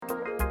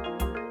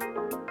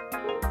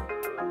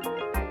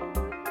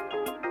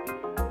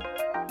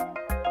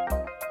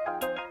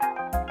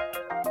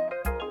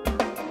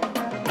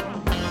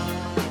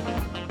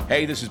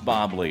Hey, this is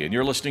Bob Lee, and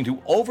you're listening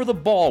to Over the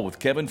Ball with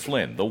Kevin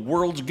Flynn, the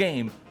world's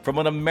game from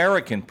an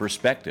American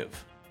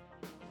perspective.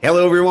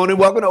 Hello, everyone, and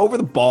welcome to Over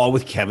the Ball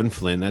with Kevin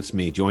Flynn. That's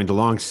me, joined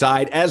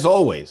alongside, as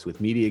always,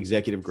 with media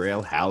executive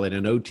Grayle Howlett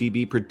and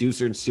OTB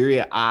producer and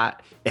Syria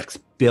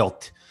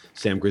ex-built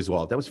Sam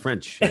Griswold. That was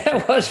French.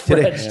 That was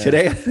French.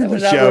 Today that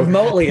was not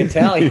remotely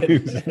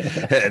Italian.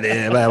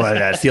 That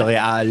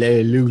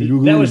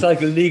was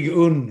like Ligue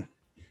 1.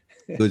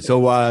 Good.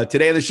 So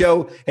today on the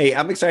show, hey,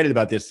 I'm excited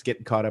about this,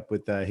 getting caught up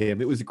with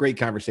him. It was a great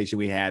conversation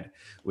we had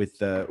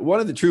with one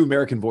of the true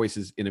American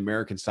voices in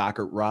American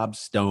soccer, Rob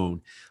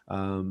Stone.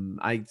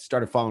 I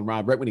started following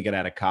Rob right when he got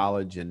out of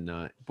college,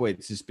 and boy,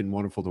 it's just been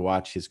wonderful to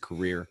watch his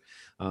career.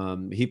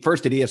 He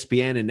first at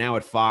ESPN and now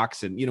at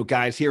Fox. And, you know,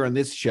 guys, here on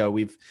this show,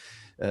 we've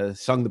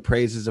sung the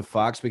praises of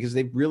Fox because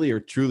they really are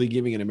truly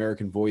giving an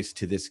American voice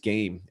to this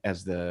game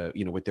as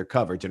with their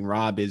coverage. And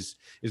Rob is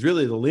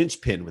really the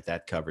linchpin with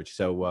that coverage.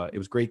 So it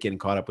was great getting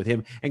caught up with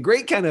him, and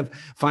great kind of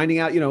finding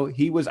out,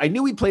 I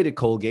knew he played at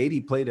Colgate. He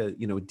played a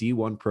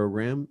D1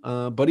 program,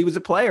 but he was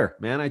a player,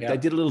 man. I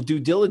did a little due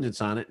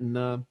diligence on it, and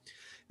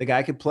the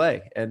guy could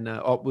play, and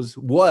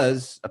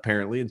was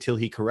apparently, until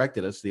he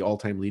corrected us, the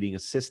all-time leading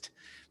assist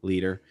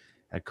leader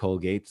at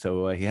Colgate.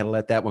 So he had to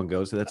let that one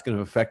go. So that's going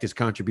to affect his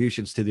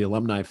contributions to the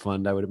alumni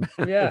fund, I would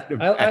imagine. Yeah.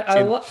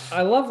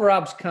 I love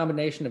Rob's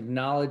combination of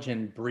knowledge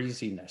and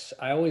breeziness.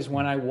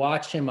 When I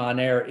watch him on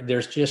air,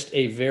 there's just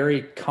a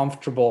very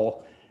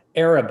comfortable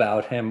air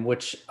about him,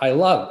 which I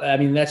love. I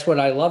mean, that's what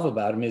I love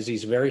about him, is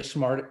he's very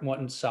smart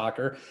in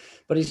soccer,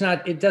 but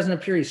it doesn't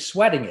appear he's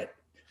sweating it.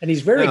 And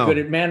he's very good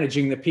at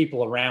managing the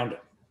people around him.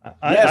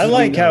 I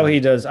like how he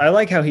does. I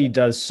like how he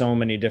does so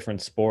many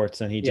different sports,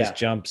 and he just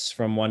jumps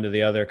from one to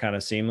the other kind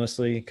of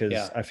seamlessly.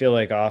 Because I feel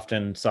like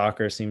often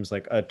soccer seems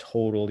like a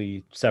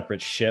totally separate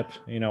ship,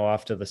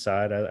 off to the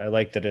side. I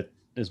like that it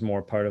is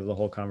more part of the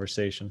whole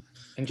conversation.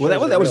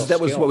 Well, that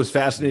was what was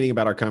fascinating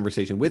about our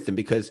conversation with him,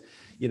 because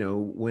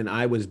when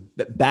I was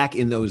back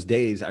in those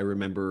days, I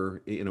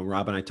remember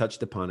Rob and I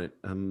touched upon it.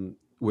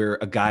 Where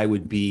a guy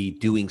would be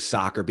doing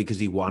soccer because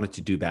he wanted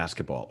to do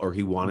basketball or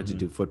he wanted to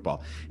do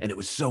football. And it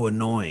was so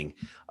annoying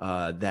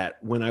that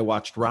when I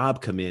watched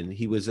Rob come in,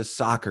 he was a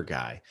soccer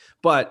guy,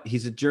 but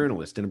he's a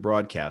journalist and a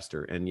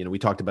broadcaster. And, we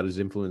talked about his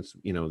influence,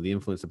 the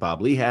influence that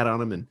Bob Lee had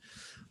on him.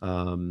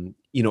 And,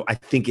 I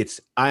think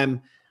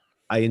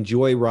I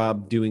enjoy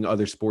Rob doing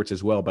other sports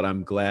as well, but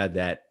I'm glad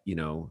that,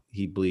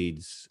 he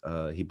bleeds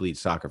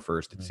soccer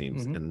first, it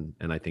seems. And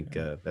I think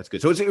that's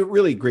good. So it's a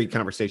really great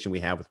conversation we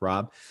have with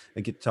Rob.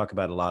 I get to talk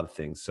about a lot of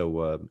things.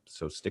 So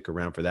stick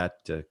around for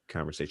that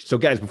conversation. So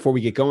guys, before we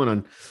get going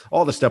on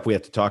all the stuff we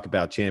have to talk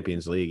about,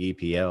 Champions League,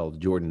 EPL,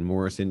 Jordan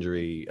Morris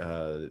injury,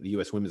 the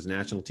U.S. women's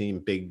national team,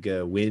 big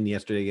win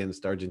yesterday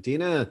against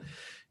Argentina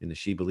in the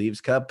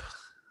SheBelieves Cup.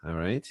 All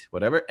right,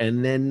 whatever.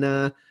 And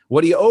then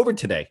what are you over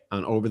today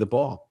on Over the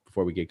Ball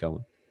before we get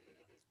going?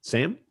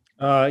 Sam?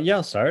 Yeah,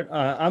 I'll start.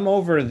 I'm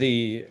over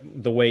the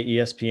way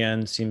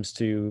ESPN seems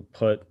to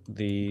put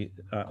the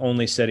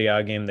only Serie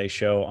A game they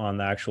show on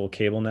the actual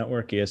cable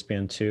network,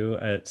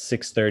 ESPN2, at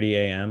 6:30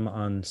 a.m.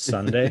 on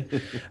Sunday.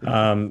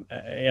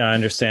 I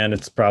understand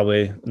it's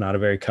probably not a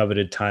very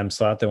coveted time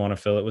slot. They want to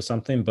fill it with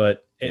something,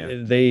 but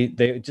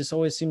they just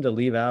always seem to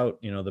leave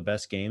out, the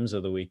best games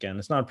of the weekend.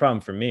 It's not a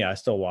problem for me. I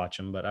still watch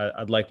them, but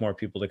I'd like more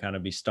people to kind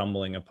of be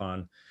stumbling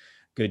upon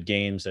good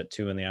games at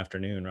 2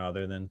 p.m.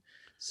 rather than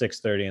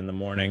 6:30 in the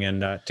morning.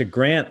 And to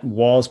Grant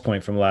Wall's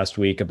point from last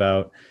week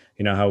about,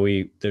 how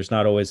there's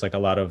not always like a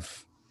lot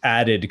of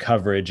added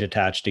coverage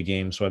attached to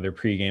games, whether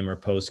pregame or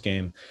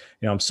postgame.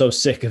 I'm so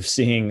sick of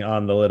seeing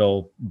on the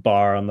little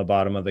bar on the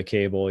bottom of the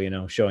cable,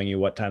 showing you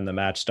what time the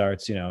match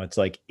starts. It's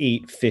like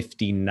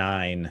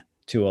 8:59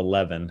 to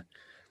 11.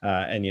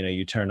 And,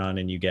 you turn on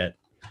and you get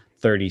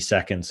 30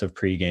 seconds of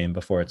pregame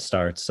before it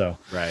starts. So,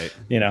 right.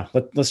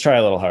 Let's try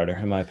a little harder,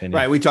 in my opinion.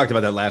 Right. We talked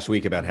about that last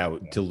week, about how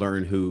to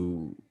learn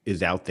who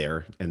is out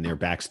there and their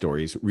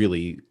backstories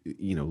really,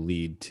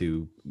 lead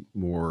to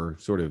more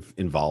sort of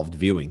involved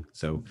viewing.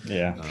 So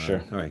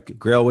sure. All right,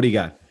 Grayle, what do you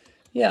got?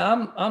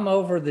 Yeah, I'm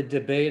over the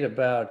debate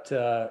about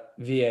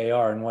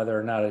VAR and whether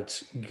or not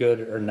it's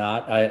good or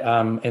not.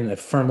 I'm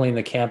firmly in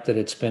the camp that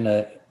it's been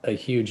a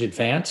huge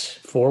advance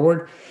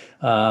forward.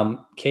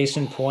 Case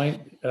in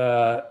point,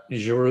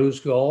 Giroud's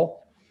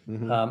goal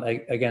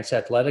against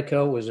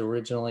Atletico was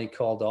originally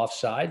called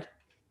offside.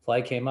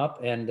 Flag came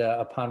up, and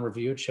upon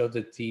review, it showed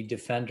that the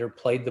defender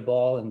played the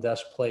ball and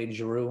thus played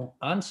Giroud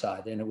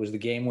onside, and it was the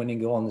game-winning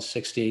goal in the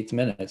 68th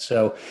minute.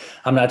 So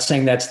I'm not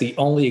saying that's the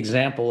only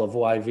example of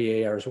why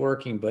VAR is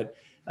working, but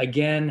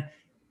again,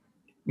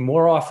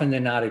 more often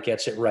than not, it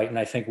gets it right, and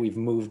I think we've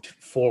moved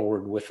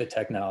forward with the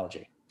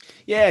technology.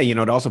 Yeah,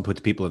 it also puts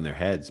people in their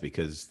heads,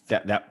 because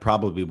that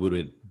probably would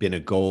have been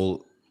a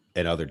goal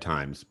at other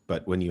times.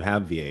 But when you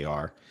have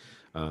VAR,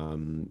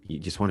 You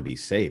just want to be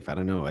safe. I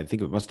don't know. I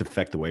think it must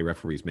affect the way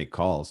referees make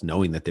calls,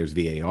 knowing that there's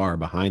VAR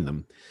behind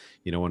them.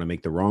 You don't want to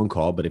make the wrong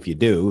call, but if you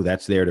do,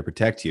 that's there to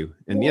protect you.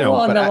 And the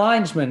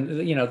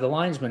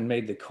linesman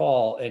made the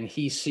call, and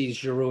he sees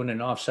Giroud in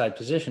an offside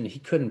position. He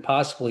couldn't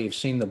possibly have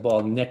seen the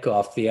ball nick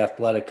off the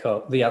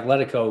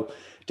Atletico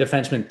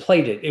defenseman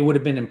played it. It would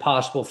have been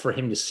impossible for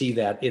him to see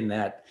that in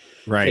that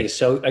case.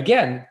 So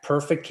again,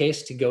 perfect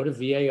case to go to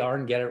VAR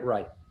and get it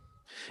right.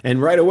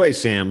 And right away,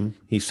 Sam,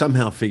 he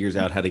somehow figures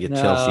out how to get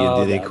Chelsea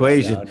into the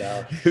equation.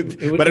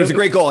 But it was a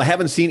great goal. I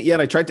haven't seen it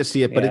yet. I tried to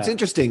see it, but it's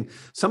interesting.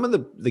 Some of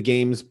the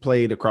games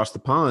played across the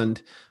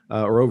pond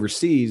or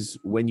overseas,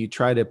 when you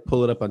try to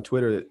pull it up on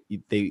Twitter,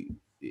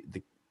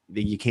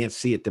 you can't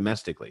see it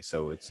domestically.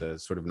 So it's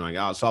sort of annoying.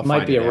 So I'll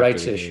might be a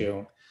rights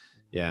issue.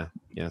 Yeah.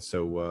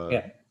 So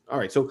all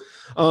right. So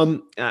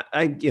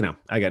I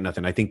got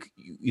nothing. I think,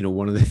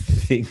 one of the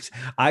things,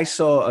 I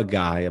saw a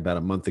guy about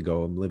a month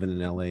ago, I'm living in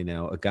LA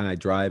now, a guy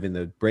drive in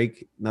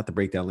not the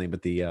breakdown lane,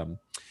 but the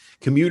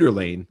commuter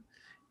lane.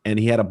 And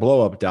he had a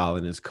blow up doll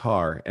in his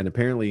car. And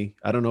apparently,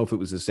 I don't know if it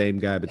was the same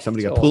guy, but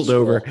somebody got pulled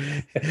over.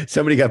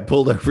 Somebody got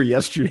pulled over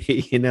yesterday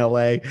in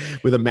LA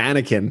with a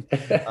mannequin.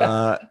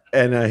 But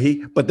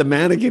the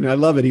mannequin, I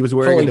love it. He was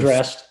wearing fully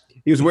dressed.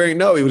 He was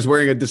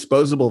wearing a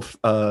disposable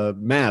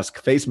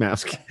face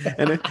mask,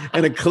 and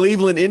a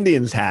Cleveland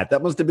Indians hat.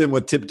 That must have been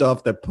what tipped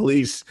off the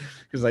police,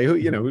 because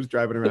who's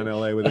driving around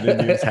LA with an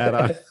Indians hat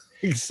on?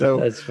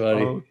 So that's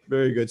funny.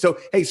 Very good. So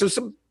hey,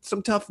 some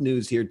tough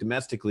news here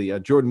domestically.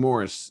 Jordan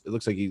Morris, it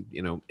looks like he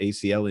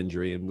ACL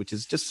injury, and which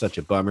is just such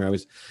a bummer.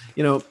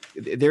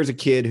 There's a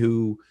kid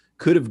who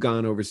could have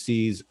gone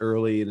overseas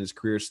early in his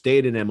career,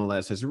 stayed in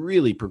MLS, has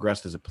really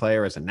progressed as a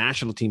player, as a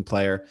national team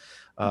player.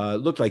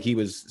 Looked like he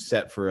was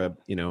set for a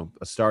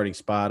starting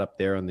spot up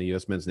there on the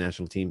U.S. men's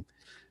national team.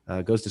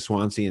 Goes to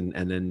Swansea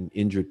and then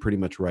injured pretty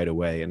much right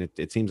away. And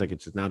it seems like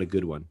it's not a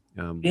good one.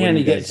 And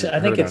I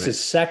think it's his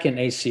second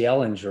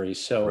ACL injury.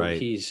 So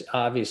He's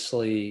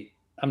obviously,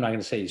 I'm not going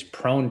to say he's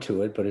prone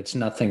to it, but it's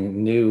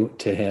nothing new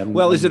to him.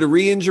 Well, is it a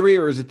re-injury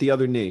or is it the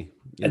other knee?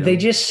 They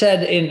just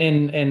said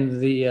in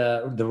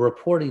the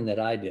reporting that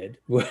I did,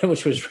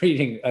 which was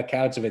reading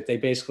accounts of it, they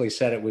basically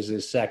said it was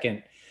his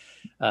second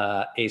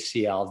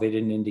ACL. They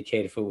didn't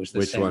indicate if it was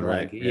the same one,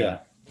 leg. right? Yeah.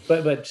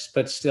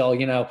 But still,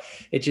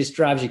 it just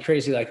drives you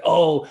crazy. Like,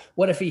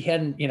 what if he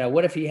hadn't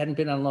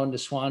been on loan to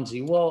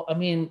Swansea? Well, I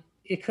mean,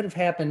 it could have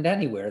happened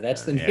anywhere.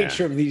 That's the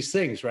nature of these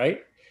things,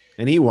 right?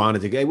 And he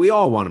wanted to go. We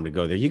all want him to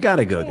go there. You got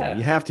to go there.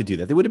 You have to do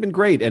that. It would have been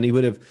great. And he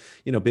would have,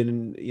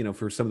 been,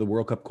 for some of the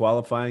World Cup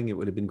qualifying, it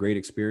would have been great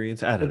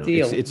experience. I don't know.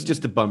 It's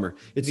just a bummer.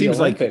 It seems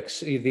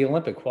Olympics, the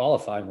Olympic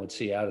qualifying would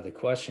see out of the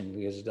question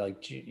because,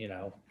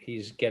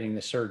 he's getting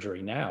the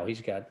surgery now. He's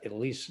got at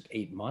least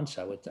 8 months,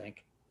 I would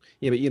think.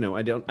 Yeah, but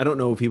I don't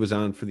know if he was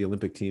on for the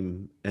Olympic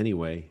team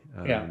anyway.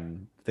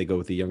 If they go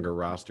with the younger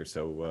roster,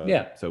 so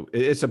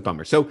it's a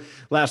bummer. So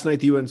last night,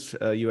 the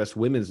U.S.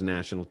 women's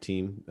national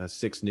team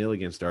 6-0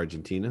 against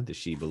Argentina, the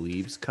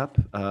SheBelieves Cup.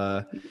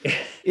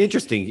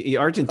 Interesting,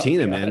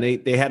 Argentina, man.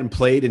 They hadn't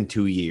played in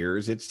 2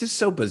 years. It's just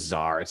so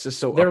bizarre. It's just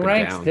so they're up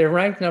ranked. And down. They're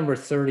ranked number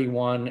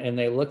 31, and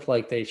they look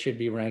like they should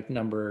be ranked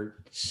number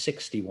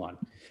 61.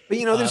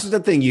 But this is the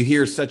thing. You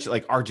hear such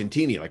like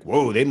Argentina, like,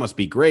 whoa, they must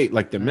be great,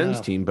 like the men's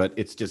team, but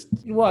it's just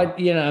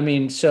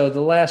so the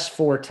last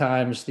 4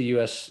 times the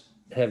U.S.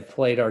 have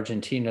played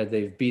Argentina,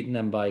 they've beaten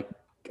them by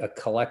a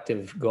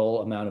collective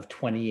goal amount of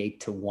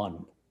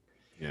 28-1.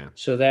 Yeah.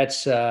 So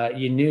that's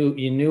you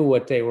knew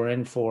what they were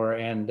in for,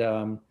 and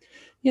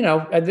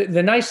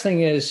the nice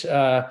thing is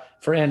for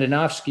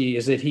Andonovski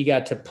is that he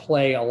got to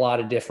play a lot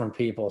of different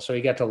people, so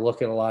he got to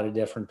look at a lot of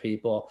different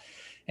people,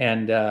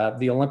 and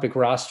the Olympic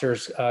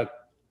rosters.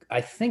 I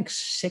think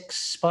 6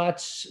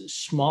 spots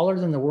smaller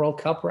than the World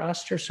Cup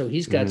roster. So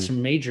he's got some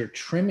major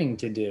trimming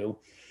to do.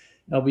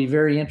 It'll be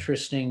very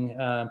interesting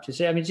to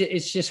see. I mean,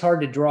 it's just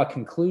hard to draw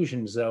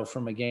conclusions, though,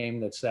 from a game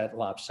that's that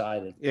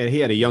lopsided. Yeah, he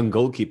had a young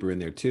goalkeeper in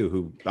there, too,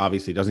 who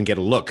obviously doesn't get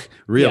a look.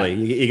 Really,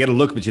 you get a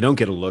look, but you don't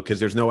get a look because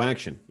there's no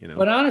action.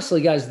 But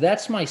honestly, guys,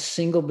 that's my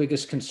single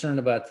biggest concern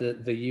about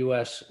the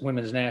U.S.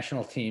 women's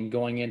national team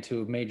going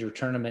into a major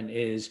tournament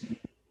is –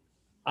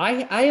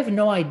 I have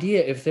no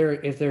idea if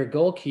their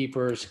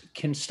goalkeepers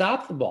can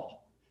stop the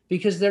ball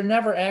because they're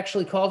never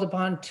actually called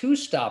upon to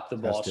stop the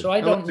ball. So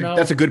I don't know.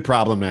 That's a good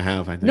problem to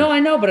have, I think. No, I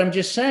know, but I'm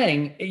just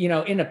saying,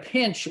 in a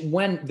pinch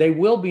when they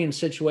will be in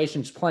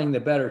situations playing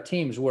the better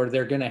teams where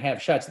they're going to have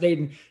shots. They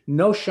had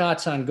no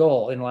shots on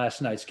goal in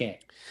last night's game.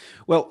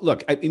 Well,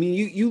 look, I mean,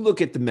 you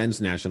look at the men's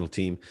national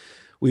team.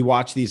 We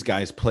watch these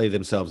guys play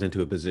themselves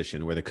into a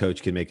position where the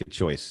coach can make a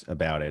choice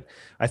about it.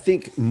 I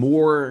think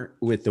more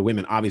with the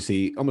women,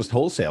 obviously almost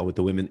wholesale with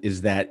the women,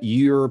 is that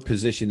your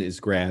position is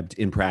grabbed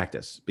in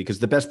practice because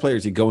the best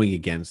players you're going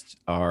against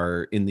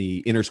are in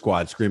the inter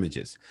squad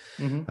scrimmages.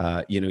 Mm-hmm.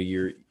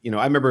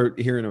 I remember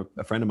hearing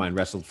a friend of mine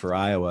wrestled for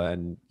Iowa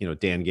and,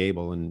 Dan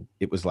Gable. And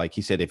it was like,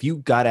 he said, if you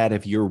got out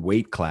of your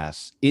weight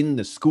class in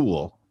the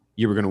school,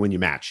 you were going to win your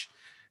match,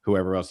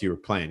 whoever else you were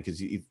playing,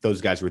 because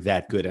those guys were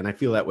that good. And I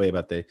feel that way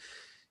about the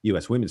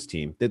U.S. women's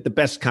team, that the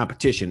best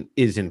competition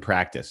is in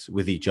practice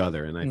with each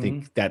other. And I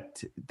think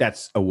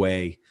that's a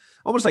way,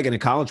 almost like in a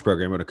college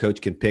program, where a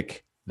coach can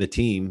pick the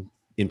team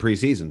in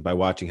preseason by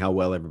watching how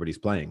well everybody's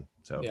playing.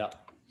 So,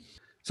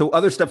 So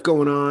other stuff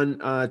going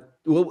on.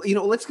 Well,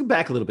 let's go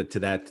back a little bit to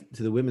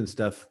the women's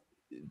stuff.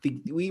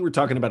 We were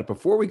talking about it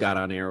before we got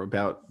on air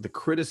about the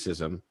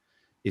criticism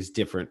is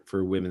different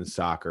for women's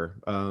soccer.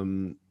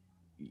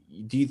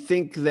 Do you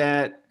think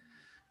that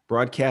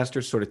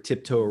broadcasters sort of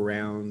tiptoe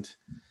around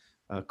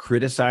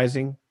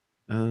criticizing?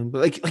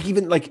 But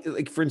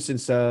like for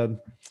instance,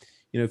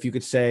 if you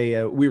could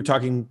say, we were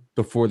talking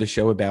before the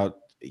show about,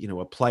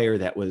 a player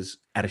that was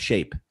out of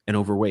shape and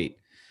overweight.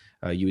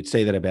 You would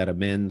say that about a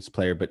men's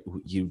player, but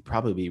you'd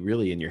probably be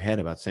really in your head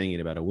about saying it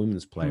about a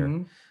women's player.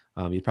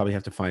 You'd probably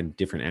have to find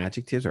different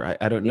adjectives, or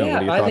I don't know. Yeah,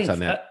 what are your thoughts on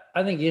that?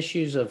 I think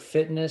issues of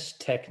fitness,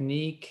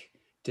 technique,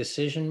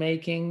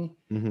 decision-making,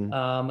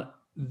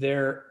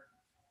 there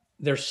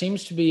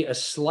seems to be a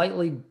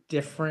slightly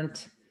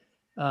different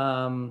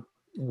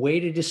way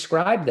to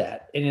describe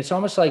that. And it's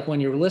almost like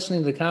when you're listening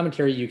to the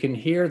commentary, you can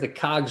hear the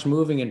cogs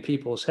moving in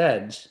people's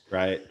heads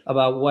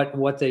about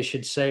what they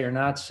should say or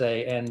not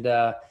say. And,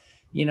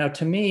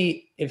 to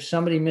me, if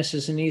somebody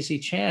misses an easy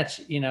chance,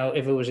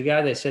 if it was a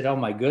guy that said, oh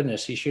my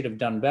goodness, he should have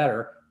done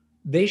better,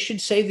 they should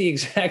say the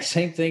exact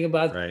same thing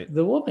about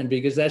the woman,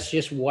 because that's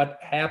just what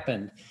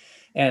happened.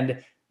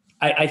 And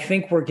I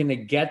think we're going to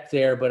get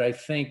there, but I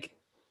think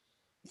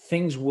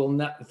things will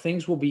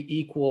be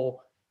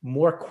equal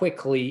more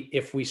quickly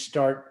if we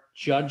start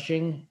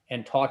judging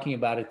and talking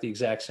about it the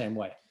exact same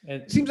way.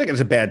 It seems like it's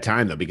a bad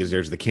time, though, because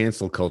there's the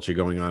cancel culture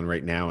going on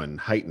right now and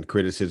heightened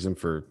criticism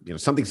for,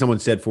 something someone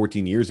said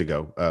 14 years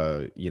ago.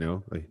 I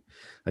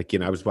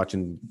was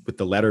watching with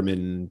the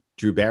Letterman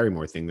Drew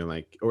Barrymore thing. They're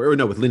like, or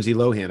no, with Lindsay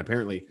Lohan.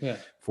 Apparently,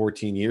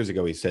 14 years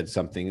ago, he said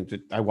something.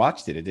 I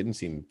watched it. It didn't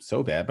seem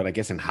so bad, but I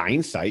guess in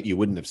hindsight, you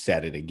wouldn't have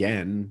said it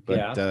again.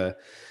 But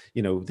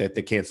that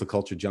the cancel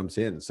culture jumps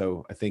in.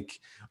 So I think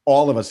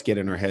all of us get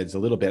in our heads a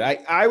little bit.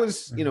 I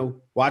was,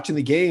 watching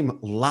the game,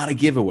 a lot of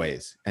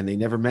giveaways, and they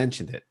never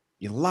mentioned it.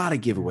 A lot of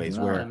giveaways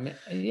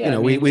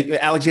we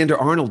Alexander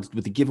Arnold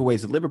with the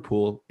giveaways at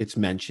Liverpool, it's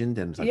mentioned,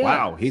 and it's like,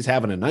 wow, he's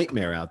having a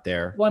nightmare out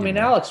there. Well,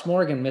 Alex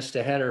Morgan missed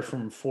a header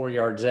from 4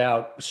 yards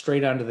out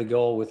straight onto the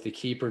goal with the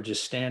keeper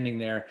just standing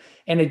there,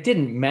 and it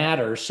didn't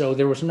matter. So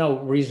there was no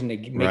reason to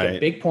make a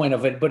big point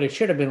of it, but it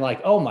should have been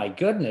like, oh my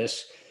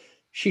goodness,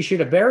 she should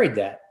have buried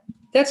that.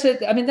 That's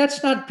it. I mean,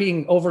 that's not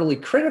being overly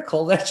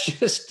critical. That's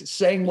just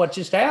saying what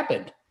just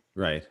happened.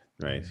 Right.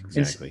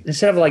 Exactly.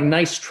 Instead of like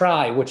nice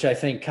try, which I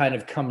think kind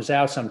of comes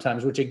out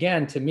sometimes, which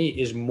again, to me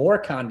is more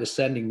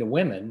condescending to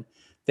women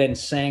than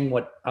saying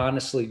what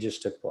honestly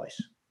just took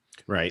place.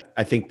 Right.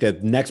 I think the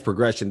next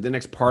progression, the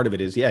next part of it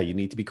is, you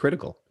need to be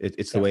critical.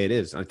 It's the way it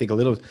is. I think a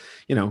little,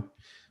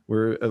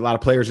 where a lot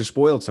of players are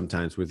spoiled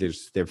sometimes where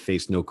they've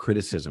faced no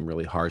criticism,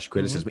 really harsh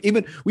criticism.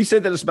 Even we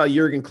said that it's about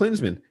Jurgen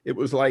Klinsmann. It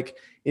was like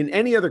in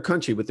any other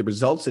country with the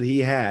results that he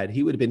had,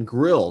 he would have been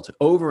grilled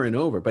over and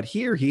over. But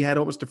here he had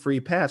almost a free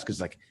pass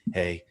because like,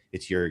 hey,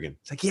 it's Jurgen.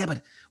 It's like, yeah,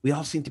 but we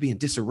all seem to be in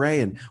disarray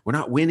and we're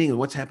not winning. And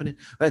what's happening?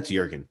 That's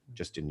Jurgen.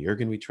 Just in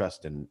Jurgen we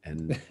trust. And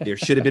there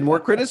should have been more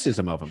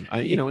criticism of him.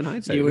 In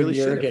hindsight, you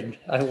really and Jurgen.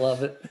 I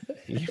love it.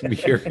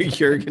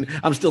 Jurgen.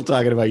 I'm still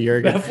talking about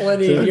Jurgen.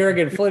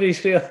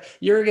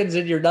 Jurgen's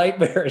in your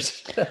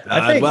nightmares.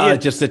 I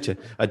think just such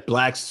a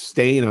black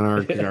stain on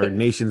our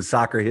nation's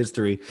soccer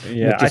history.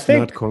 Yeah, I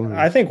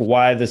think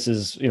why this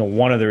is,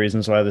 one of the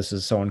reasons why this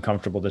is so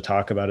uncomfortable to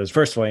talk about is,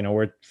 first of all,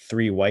 we're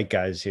three white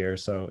guys here,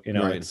 so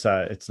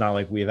it's not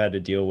like we've had to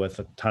deal with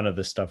a ton of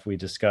the stuff we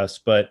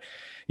discussed, but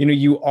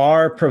you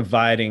are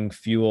providing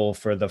fuel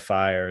for the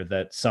fire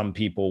that some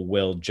people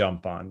will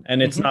jump on,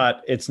 and it's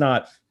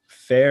not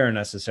fair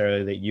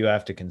necessarily that you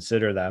have to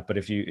consider that. But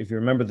if you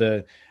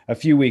remember a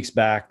few weeks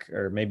back,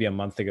 or maybe a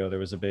month ago, there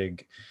was a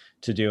big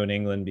to do in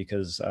England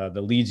because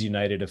the Leeds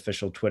United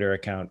official Twitter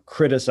account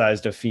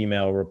criticized a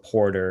female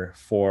reporter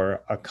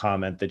for a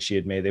comment that she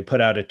had made. They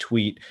put out a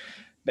tweet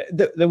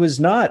that was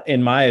not,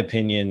 in my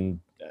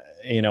opinion,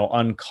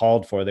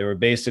 uncalled for. They were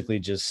basically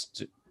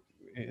just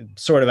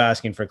sort of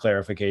asking for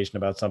clarification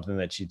about something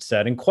that she'd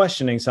said and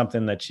questioning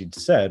something that she'd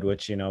said,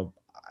 which,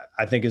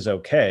 I think is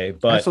okay,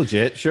 but that's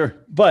legit. Sure.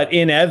 But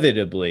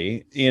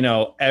inevitably,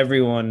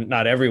 everyone,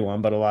 not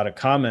everyone, but a lot of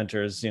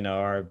commenters,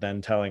 are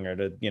then telling her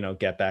to,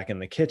 get back in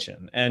the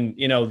kitchen. And,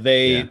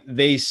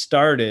 they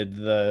started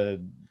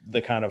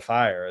the kind of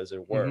fire, as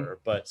it were.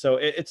 But so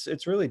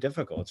it's really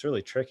difficult. It's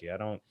really tricky.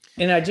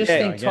 I just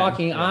think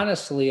talking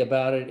honestly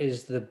about it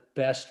is the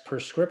best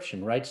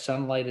prescription, right?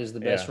 Sunlight is the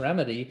best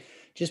remedy.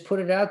 Just put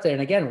it out there.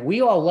 And again,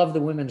 we all love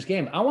the women's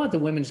game. I want the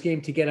women's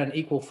game to get on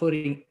equal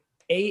footing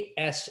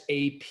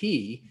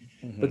ASAP,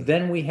 but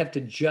then we have to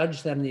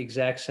judge them the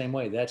exact same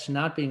way. That's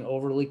not being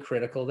overly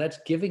critical. That's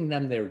giving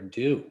them their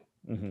due.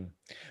 Mm-hmm.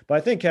 But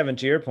I think, Kevin,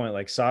 to your point,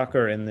 like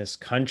soccer in this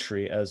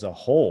country as a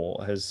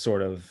whole has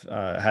sort of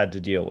had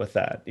to deal with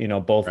that,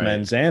 both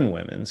men's and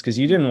women's, because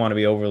you didn't want to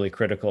be overly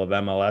critical of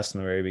MLS in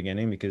the very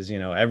beginning because,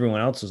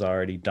 everyone else was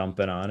already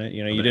dumping on it.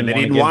 You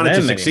didn't want it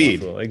to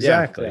succeed.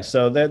 Exactly. Yeah.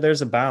 So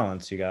there's a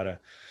balance you got to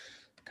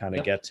kind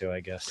of get to,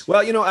 I guess.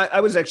 Well, I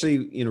was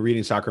actually,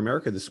 reading Soccer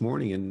America this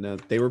morning, and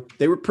they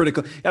were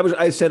critical.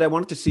 I said I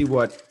wanted to see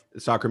what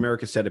Soccer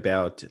America said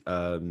about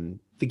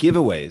the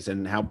giveaways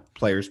and how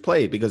players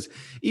play, because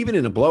even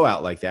in a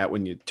blowout like that,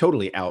 when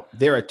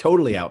they're a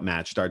totally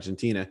outmatched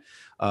Argentina.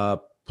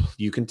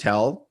 You can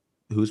tell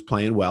who's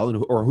playing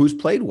well or who's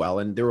played well,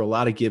 and there were a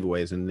lot of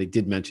giveaways, and they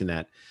did mention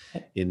that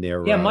in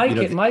their. Yeah,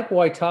 Mike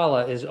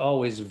Waitala is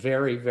always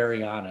very,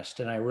 very honest,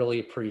 and I really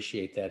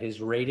appreciate that.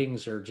 His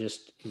ratings are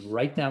just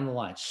right down the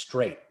line,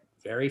 straight,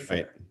 very fair.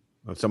 Right.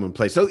 Well, someone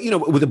plays. So,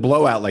 with a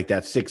blowout like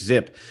that,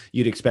 6-0,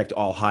 you'd expect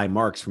all high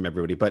marks from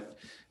everybody, but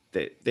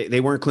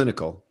they weren't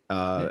clinical.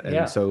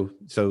 And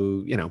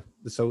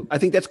so I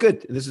think that's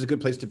good. This is a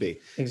good place to be.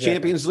 Exactly.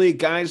 Champions League,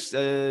 guys,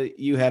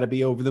 you had to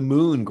be over the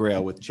moon,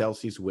 Grayle, with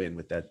Chelsea's win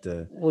with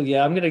that. Well,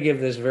 yeah, I'm going to give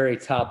this very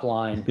top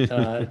line.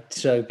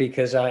 So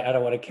because I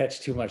don't want to catch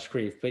too much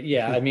grief, but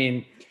yeah, I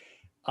mean,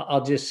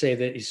 I'll just say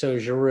that. So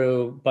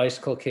Giroud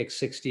bicycle kick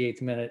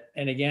 68th minute.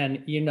 And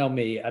again,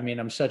 me, I mean,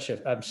 I'm such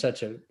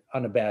a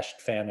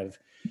unabashed fan of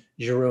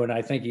Giroud, and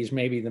I think he's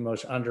maybe the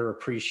most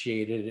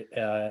underappreciated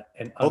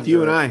and both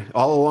you and I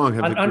all along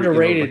have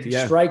underrated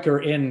striker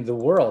in the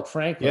world,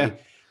 frankly. Yeah.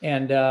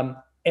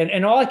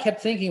 And all I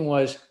kept thinking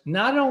was,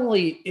 not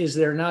only is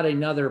there not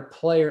another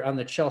player on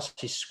the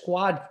Chelsea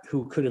squad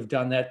who could have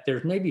done that,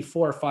 there's maybe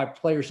 4 or 5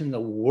 players in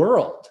the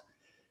world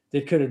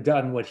that could have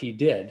done what he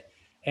did.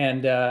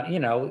 And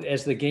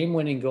as the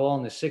game-winning goal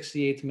in the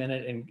 68th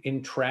minute and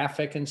in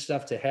traffic and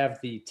stuff, to have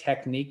the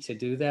technique to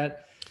do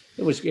that.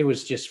 It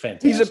was just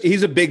fantastic.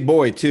 He's a big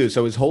boy too,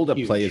 so his hold-up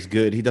play is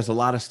good. He does a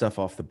lot of stuff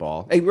off the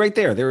ball. Hey, right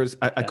there is.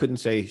 I couldn't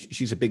say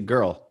she's a big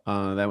girl.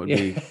 That would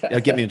be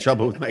that'd get me in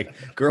trouble with my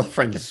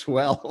girlfriend as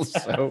well.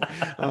 So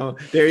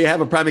there you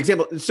have a prime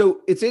example. So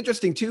it's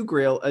interesting too,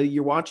 Grayle.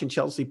 You're watching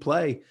Chelsea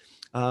play.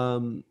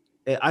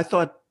 I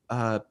thought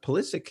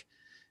Pulisic,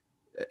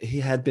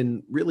 he had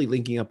been really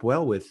linking up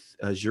well with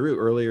Giroud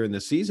earlier in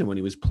the season when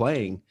he was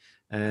playing.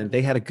 And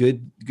they had a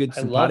good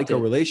simpatico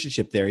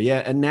relationship there.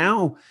 Yeah. And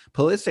now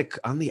Pulisic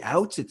on the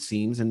outs, it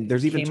seems. And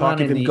there's even talk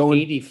of him going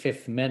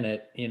 85th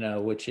minute,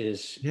 which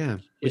is,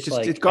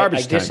 it's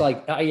garbage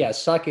time.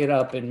 Suck it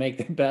up and make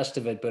the best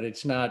of it. But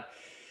it's not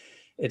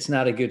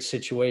a good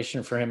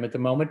situation for him at the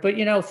moment. But,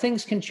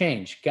 things can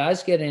change.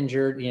 Guys get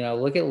injured.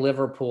 Look at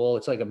Liverpool.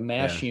 It's like a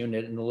mash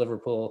unit in the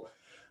Liverpool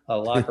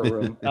locker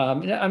room.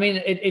 I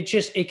mean,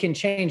 it can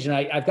change. And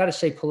I've got to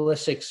say,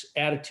 Pulisic's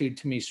attitude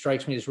to me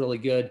strikes me as really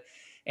good.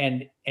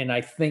 And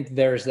I think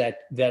there's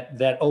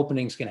that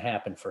opening's going to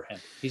happen for him.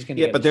 He's going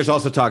to but there's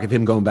also talk of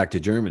him going back to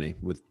Germany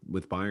with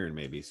Bayern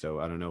maybe. So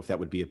I don't know if that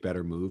would be a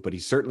better move, but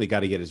he's certainly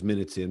got to get his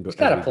minutes in. But he's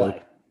got to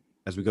play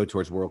as we go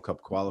towards World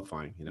Cup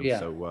qualifying.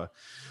 So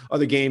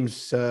other games,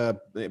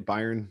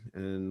 Bayern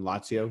and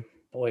Lazio.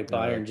 Boy,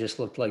 Bayern just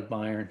looked like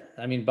Bayern.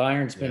 I mean,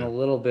 Bayern's been a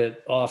little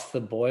bit off the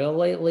boil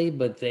lately,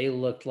 but they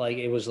looked like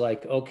it was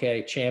like,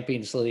 okay,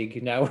 Champions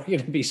League. Now we're going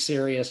to be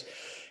serious,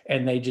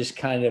 and they just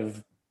kind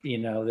of.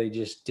 They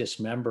just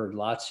dismembered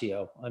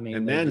Lazio. I mean,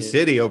 and Man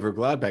City over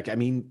Gladbach. I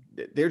mean,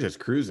 they're just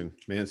cruising.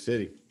 Man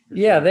City.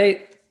 Yeah,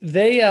 they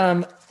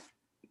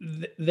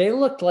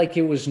looked like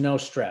it was no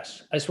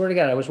stress. I swear to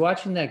God, I was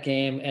watching that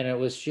game, and it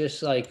was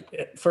just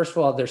like, first of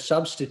all, their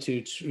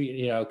substitutes,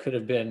 could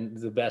have been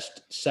the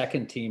best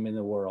second team in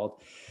the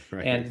world,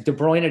 and De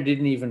Bruyne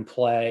didn't even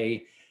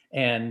play,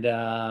 and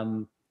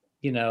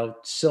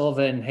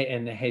Silva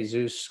and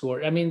Jesus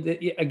scored. I mean,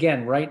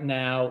 again, right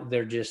now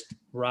they're just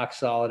rock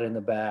solid in the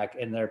back,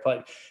 and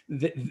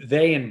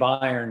they and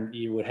Bayern,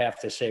 you would have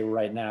to say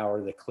right now,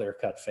 are the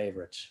clear-cut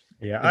favorites.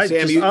 Yeah,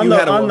 Sam,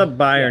 on the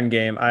Bayern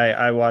game,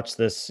 I watched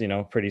this,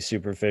 pretty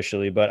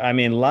superficially, but I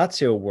mean,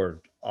 Lazio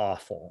were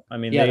awful. I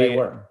mean, they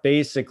were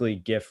basically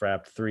gift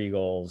wrapped 3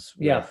 goals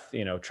with,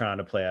 trying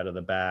to play out of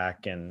the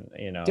back and,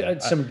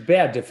 some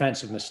bad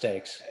defensive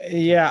mistakes.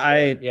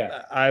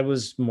 I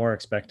was more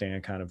expecting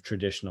a kind of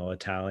traditional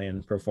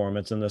Italian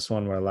performance in this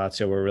one where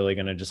Lazio were really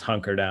going to just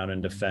hunker down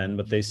and defend,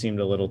 but they seemed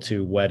a little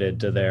too wedded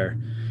to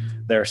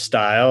their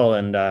style.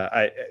 And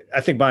I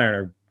think Bayern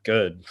are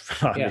good,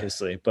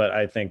 obviously, but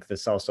I think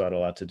this also had a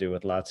lot to do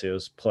with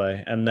Lazio's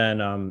play. And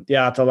then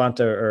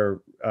Atalanta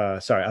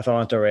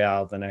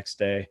Real the next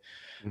day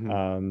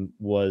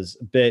was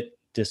a bit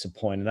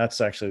disappointing. That's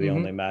actually the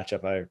only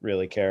matchup I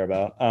really care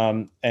about.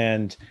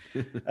 And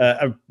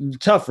a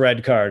tough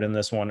red card in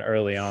this one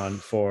early on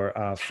for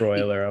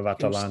Freuler of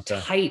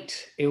Atalanta.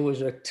 It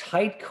was a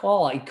tight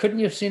call. Couldn't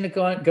you have seen it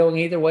going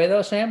either way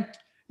though, Sam?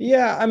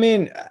 Yeah, I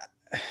mean,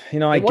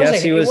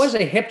 it was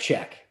a hip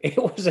check. It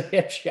was a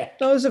hip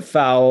check. No, it was a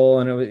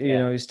foul, and it was,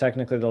 he's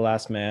technically the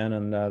last man,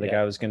 and the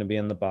guy was going to be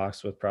in the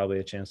box with probably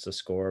a chance to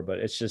score. But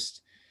it's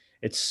just,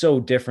 it's so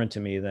different to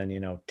me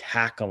than,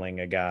 tackling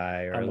a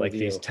guy or like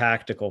these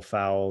tactical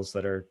fouls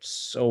that are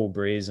so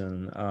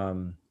brazen.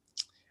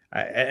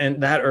 And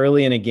that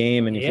early in a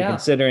game, and if you're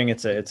considering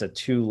it's a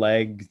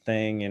 2-leg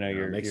thing,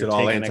 you're it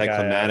all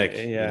anticlimactic.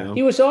 Yeah,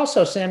 he was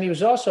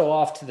also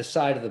off to the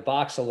side of the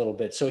box a little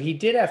bit, so he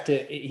did have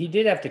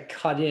to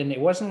cut in. It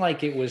wasn't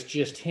like it was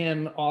just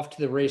him off to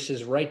the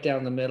races right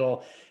down the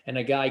middle, and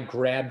a guy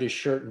grabbed his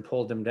shirt and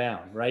pulled him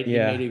down. Right, he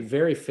made a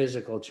very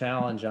physical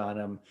challenge on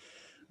him.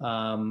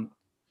 I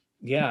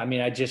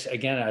mean, I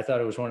thought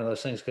it was one of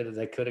those things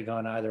that could have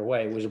gone either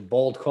way. It was a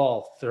bold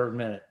call, 3rd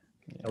minute.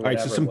 All right,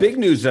 so some big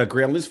news,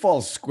 Grayle. This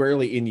falls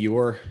squarely in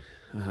your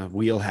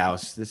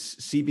wheelhouse. This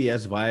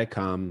CBS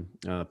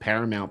Viacom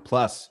Paramount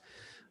Plus,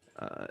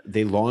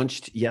 they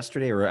launched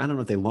yesterday, or I don't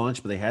know if they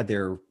launched, but they had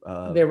their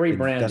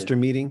rebranded investor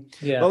meeting.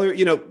 Yeah.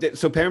 Well,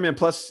 so Paramount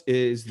Plus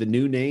is the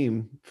new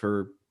name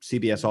for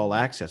CBS All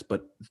Access,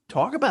 but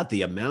talk about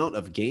the amount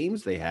of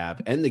games they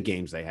have and the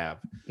games they have.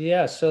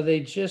 Yeah, so they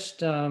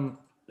just so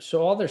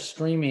all their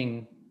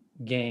streaming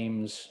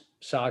games,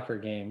 soccer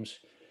games,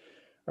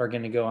 are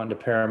going to go onto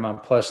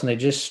Paramount Plus, and they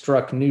just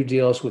struck new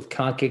deals with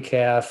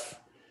CONCACAF,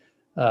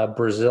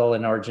 Brazil,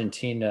 and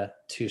Argentina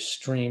to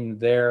stream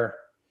their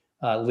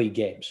league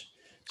games.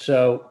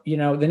 So, the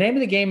name of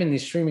the game in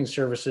these streaming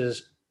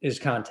services is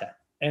content,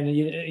 and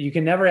you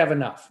can never have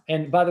enough.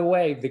 And by the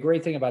way, the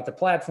great thing about the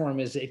platform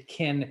is it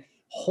can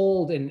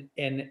hold an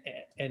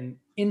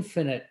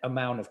infinite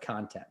amount of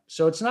content.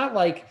 So it's not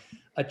like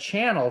a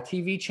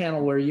TV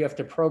channel where you have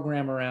to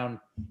program around,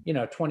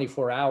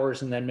 24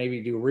 hours and then maybe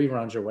do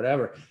reruns or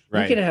whatever.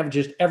 Right. You can have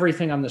just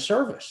everything on the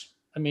service.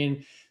 I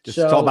mean, it's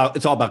all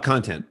about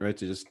content, right?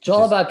 It's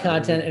all about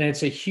content, and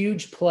it's a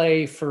huge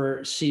play for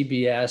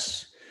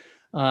CBS.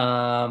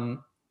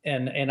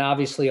 And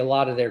obviously a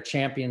lot of their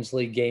Champions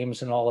League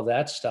games and all of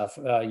that stuff,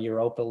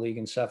 Europa League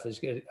and stuff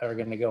are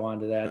going to go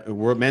onto that.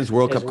 Men's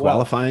World Cup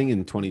qualifying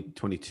in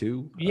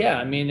 2022. Yeah.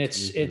 I mean,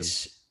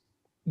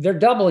 they're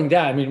doubling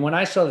down. I mean, when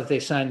I saw that they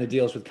signed the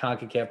deals with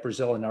CONCACAF,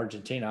 Brazil, and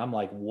Argentina, I'm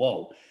like,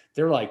 whoa,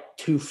 they're like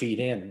 2 feet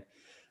in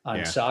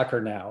on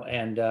soccer now.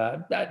 And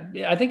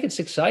I think it's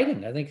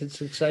exciting. I think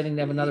it's exciting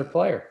to have another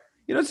player.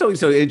 It's always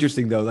so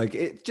interesting though. Like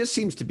it just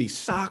seems to be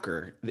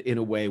soccer in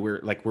a way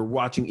where like we're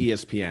watching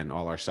ESPN,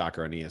 all our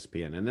soccer on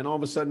ESPN. And then all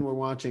of a sudden we're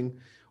watching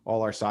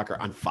all our soccer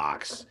on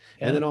Fox.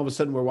 Yeah. And then all of a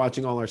sudden we're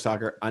watching all our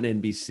soccer on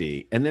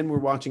NBC. And then we're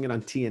watching it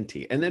on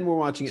TNT. And then we're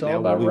watching it now.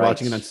 We'll be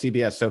watching it on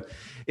CBS. So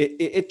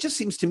it just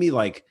seems to me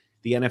like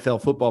the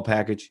NFL football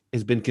package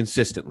has been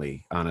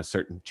consistently on a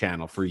certain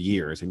channel for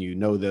years. And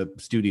the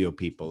studio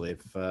people,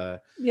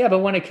 but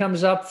when it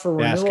comes up for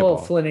renewal,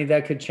 Flinny,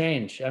 that could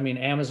change. I mean,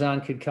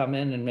 Amazon could come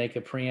in and make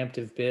a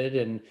preemptive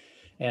bid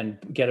and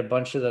get a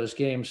bunch of those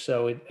games.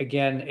 So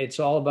it's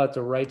all about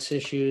the rights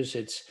issues.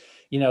 It's,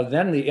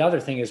 then the other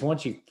thing is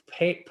once you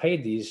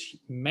paid these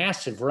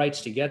massive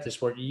rights to get this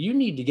sport, you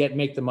need to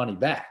make the money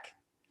back.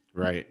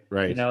 Right.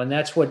 And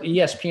that's what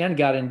ESPN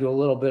got into a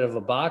little bit of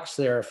a box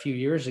there a few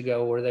years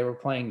ago where they were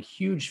paying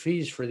huge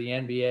fees for the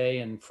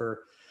NBA and for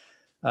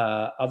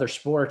other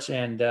sports.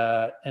 And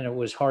it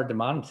was hard to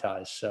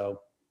monetize. So.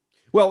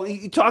 Well,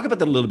 you talk about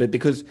that a little bit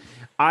because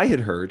I had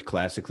heard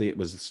classically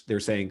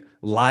they're saying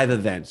live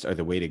events are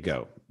the way to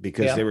go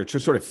because they were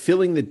just sort of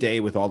filling the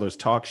day with all those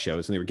talk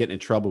shows and they were getting in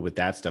trouble with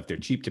that stuff. They're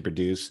cheap to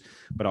produce,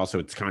 but also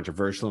it's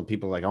controversial and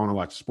people are like, I want to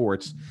watch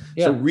sports.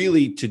 Yeah. So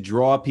really to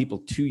draw people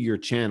to your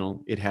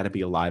channel, it had to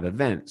be a live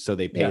event. So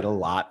they paid a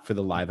lot for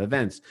the live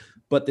events.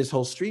 But this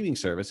whole streaming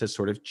service has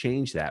sort of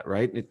changed that,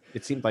 right?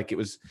 It seemed like it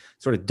was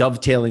sort of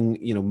dovetailing,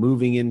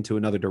 moving into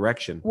another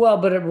direction. Well,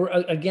 but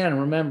again,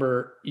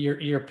 remember,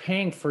 you're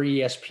paying for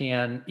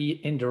ESPN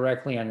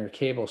indirectly on your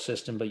cable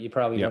system, but you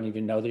probably don't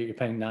even know that you're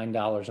paying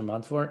 $9 a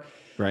month for it.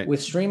 Right.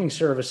 With streaming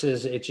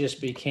services, it just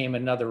became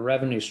another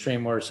revenue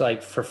stream where it's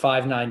like for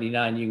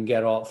 $5.99 you can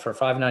get all. For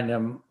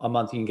 $5.99 a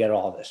month you can get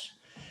all this.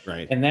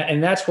 Right.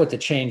 And that's what the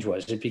change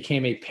was. It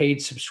became a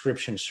paid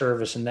subscription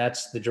service, and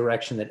that's the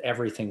direction that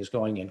everything is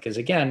going in. Because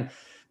again,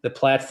 the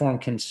platform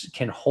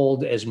can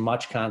hold as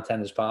much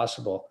content as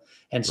possible.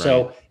 And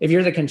so if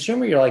you're the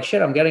consumer, you're like,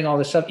 shit, I'm getting all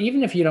this stuff.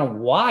 Even if you don't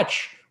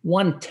watch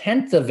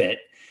 1/10 of it,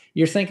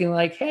 you're thinking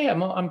like, hey,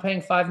 I'm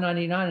paying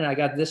 $5.99 and I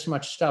got this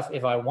much stuff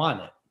if I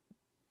want it.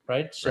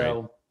 Right.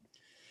 So. Right.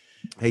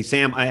 Hey,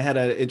 Sam, I had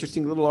an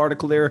interesting little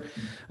article there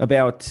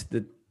about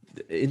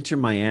Inter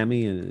Milan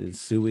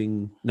is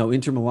suing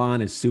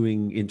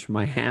Inter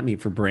Miami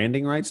for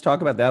branding rights.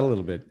 Talk about that a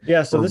little bit.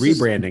 Yeah, so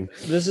rebranding.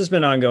 This has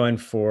been ongoing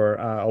for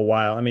a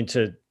while. I mean,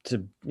 to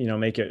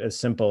make it as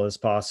simple as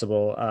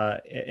possible,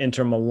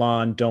 Inter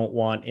Milan don't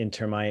want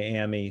Inter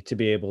Miami to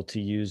be able to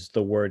use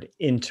the word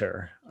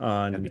Inter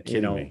on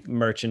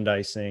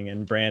merchandising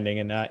and branding.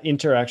 And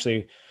Inter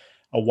actually,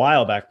 a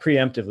while back,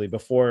 preemptively,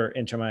 before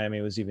Inter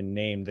Miami was even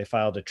named, they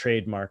filed a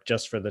trademark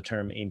just for the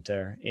term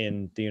Inter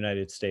in the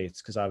United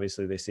States, because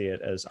obviously they see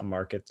it as a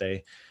market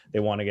they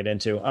want to get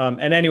into.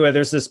 And anyway,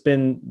 there's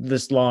been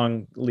this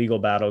long legal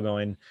battle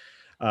going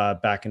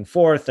back and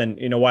forth. And,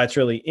 why it's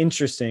really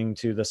interesting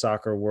to the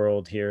soccer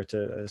world here,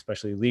 to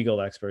especially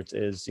legal experts,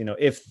 is,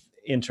 if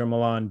Inter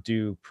Milan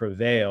do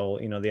prevail,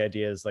 the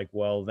idea is like,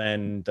 well,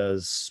 then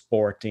does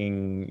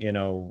Sporting,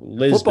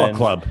 Lisbon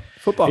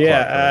football club.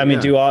 I mean,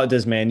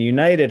 does Man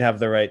United have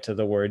the right to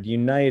the word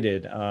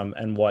United,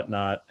 and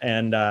whatnot?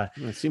 And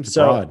it seems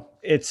broad.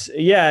 It's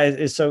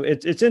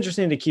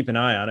interesting to keep an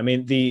eye on. I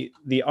mean,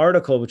 the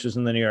article, which was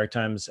in the New York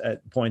Times,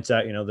 points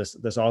out,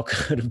 this all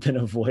could have been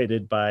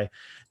avoided by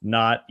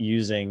not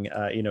using,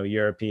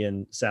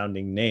 European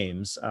sounding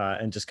names,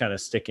 and just kind of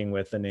sticking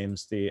with the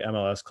names the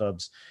MLS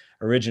clubs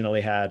originally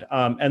had.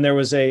 And there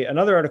was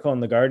another article in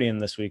The Guardian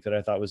this week that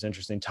I thought was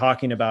interesting,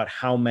 talking about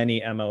how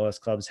many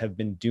MLS clubs have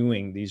been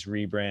doing these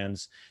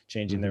rebrands,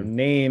 changing their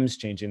names,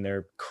 changing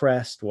their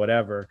crest,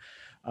 whatever.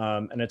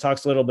 And it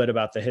talks a little bit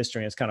about the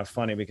history. And it's kind of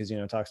funny because,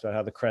 it talks about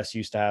how the crest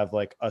used to have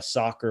like a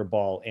soccer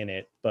ball in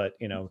it, but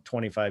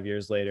 25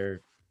 years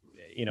later,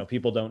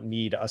 people don't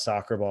need a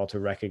soccer ball to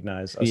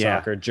recognize a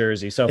soccer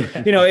jersey. So,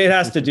 it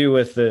has to do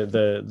with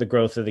the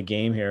growth of the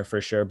game here for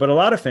sure. But a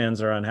lot of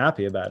fans are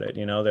unhappy about it.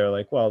 They're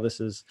like, well,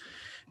 this is,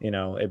 we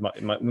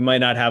might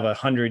not have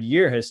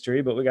 100-year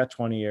history, but we got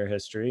 20-year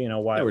history.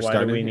 Why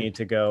do we need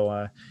to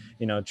go,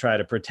 try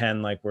to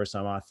pretend like we're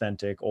some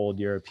authentic old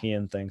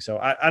European thing? So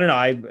I don't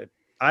know.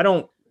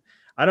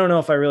 I don't know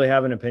if I really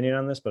have an opinion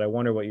on this, but I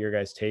wonder what your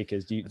guys' take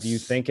is. Do you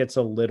think it's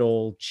a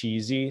little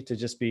cheesy to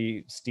just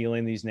be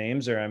stealing these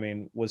names? Or, I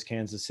mean, was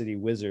Kansas City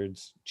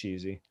Wizards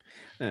cheesy?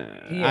 Go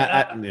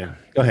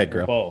ahead,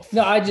 Grayle. Both.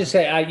 No, I just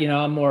say,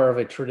 I'm more of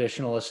a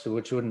traditionalist,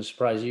 which wouldn't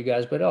surprise you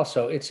guys, but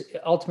also it's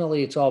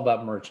all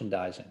about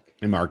merchandising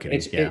and marketing.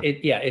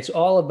 It's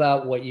all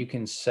about what you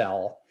can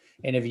sell.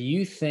 And if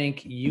you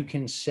think you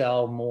can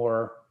sell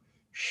more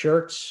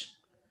shirts,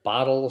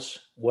 bottles,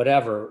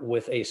 whatever,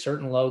 with a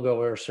certain logo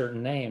or a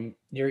certain name,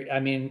 you're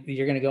going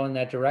to go in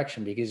that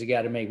direction because you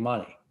got to make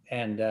money.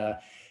 And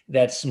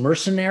that's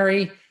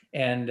mercenary.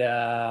 And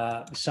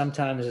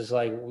sometimes it's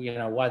like,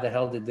 why the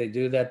hell did they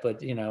do that?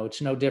 But,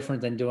 it's no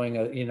different than doing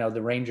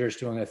the Rangers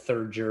doing a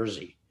third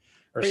jersey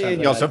or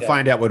something. You also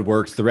find out what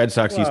works. The Red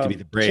Sox used to be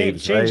the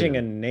Braves. Changing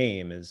a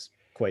name is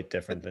quite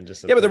different than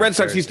just but the Red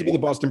Sox used to be the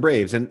Boston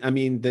Braves, and I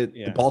mean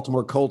the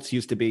Baltimore Colts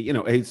used to be,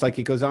 it's like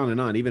it goes on and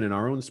on, even in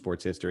our own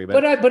sports history.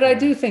 But I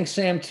do think,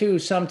 Sam, too,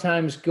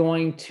 sometimes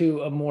going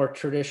to a more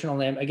traditional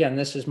name, again,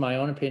 this is my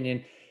own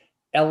opinion,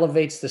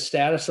 elevates the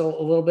status a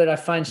little bit. I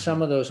find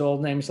some of those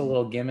old names a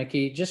little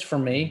gimmicky, just for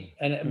me.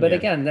 But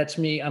again, that's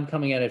me. I'm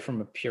coming at it from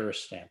a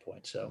purist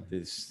standpoint. So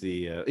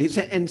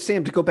and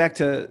Sam, to go back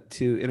to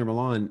Inter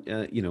Milan,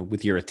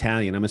 with your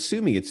Italian, I'm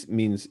assuming it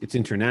means it's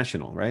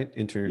international, right?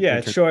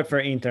 It's short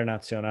for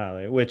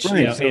Internazionale, which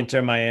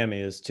Inter Miami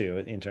is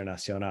too,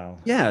 Internazionale.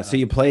 Yeah, so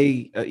you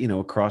play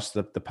across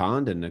the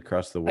pond and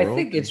across the world. I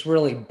think it's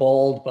really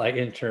bold by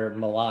Inter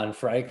Milan,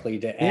 frankly,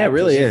 to add. Yeah, it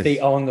really is. They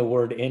own the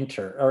word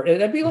Inter, or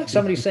it'd be like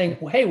somebody saying,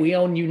 hey, we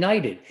own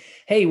United.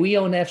 Hey, we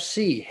own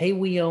FC. Hey,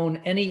 we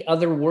own any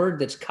other word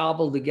that's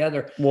cobbled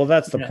together. Well,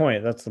 that's the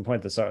point. That's the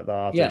point the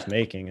author's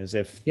making, is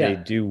if they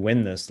do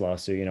win this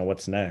lawsuit,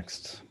 what's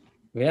next?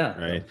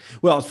 Yeah. Right.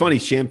 Well, it's funny.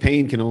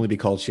 Champagne can only be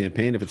called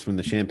champagne if it's from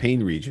the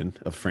Champagne region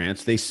of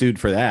France. They sued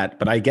for that,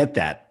 but I get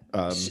that.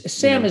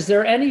 Sam, is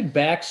there any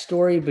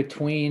backstory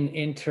between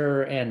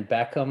Inter and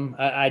Beckham?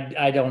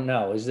 I don't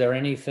know. Is there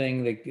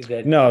anything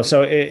that No,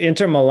 so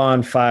Inter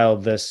Milan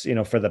filed this,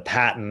 for the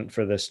patent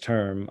for this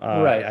term,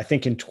 right? I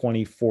think in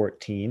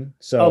 2014.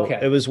 So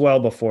it was well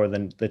before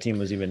the team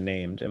was even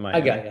named.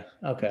 I got you.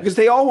 Okay. Because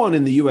they all want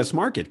in the U.S.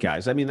 market,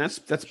 guys. I mean, that's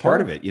part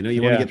of it. You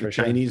want to get the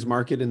Chinese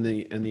market and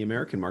the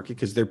American market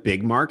because they're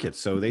big markets.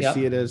 So they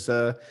see it as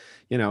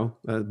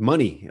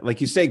money.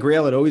 Like you say,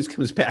 Grayle, it always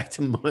comes back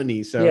to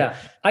money. So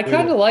I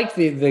kind of like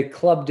the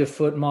Club de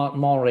Foot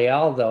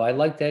Montreal, though. I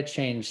like that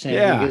change,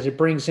 Sam, because it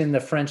brings in the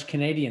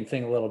French-Canadian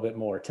thing a little bit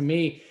more. To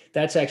me,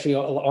 that's actually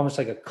almost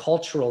like a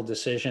cultural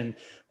decision,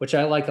 which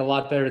I like a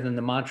lot better than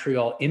the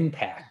Montreal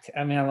Impact.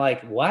 I mean, I'm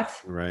like, what?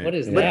 Right. What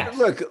is that?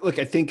 Look,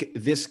 I think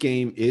this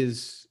game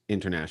is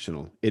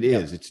international. It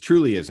is. It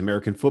truly is.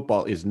 American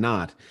football is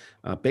not.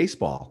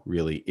 Baseball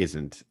really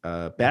isn't.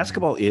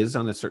 Basketball is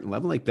on a certain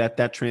level, like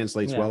that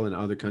translates well in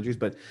other countries,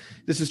 but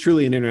this is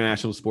truly an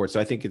international sport.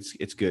 So I think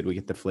it's good. We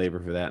get the flavor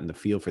for that and the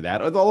feel for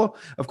that. Although,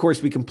 of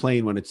course, we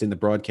complain when it's in the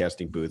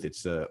broadcasting booth.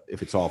 It's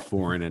if it's all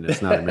foreign and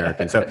it's not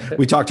American. So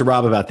we talked to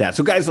Rob about that.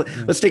 So guys,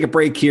 let's take a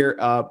break here.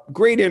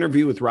 Great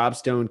interview with Rob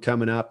Stone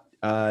coming up.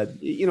 Like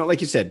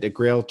you said,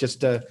 Grayle,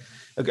 just a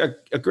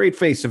great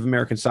face of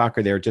American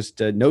soccer there,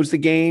 just knows the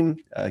game,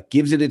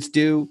 gives it its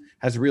due,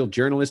 has a real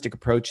journalistic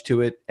approach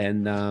to it.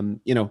 And,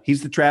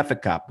 he's the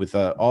traffic cop with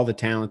all the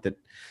talent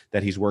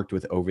that he's worked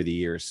with over the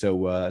years.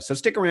 So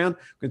stick around.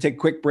 We're going to take a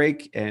quick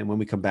break. And when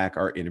we come back,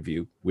 our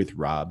interview with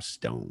Rob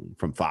Stone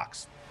from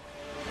Fox.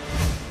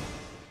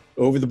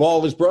 Over the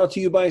Ball is brought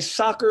to you by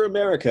Soccer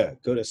America.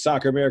 Go to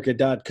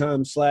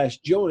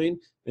socceramerica.com/join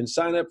and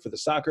sign up for the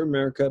Soccer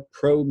America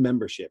Pro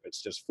membership.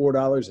 It's just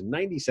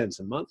 $4.90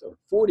 a month or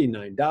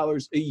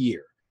 $49 a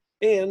year.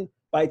 And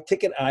by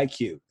Ticket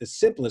IQ, the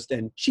simplest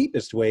and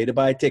cheapest way to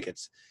buy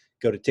tickets.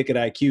 Go to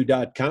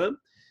ticketiq.com,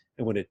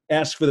 and when it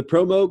asks for the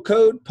promo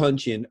code,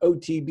 punch in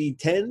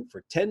OTB10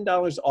 for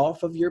 $10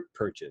 off of your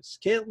purchase.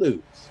 Can't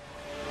lose.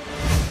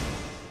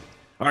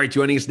 All right,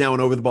 joining us now on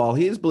Over the Ball,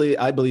 he is,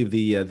 I believe,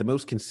 the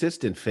most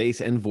consistent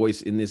face and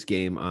voice in this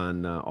game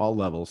on all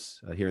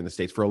levels here in the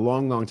States for a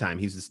long, long time.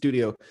 He's the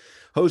studio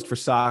host for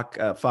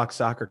Fox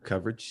Soccer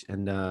coverage,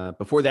 and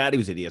before that, he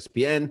was at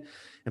ESPN,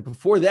 and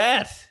before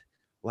that,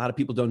 a lot of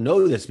people don't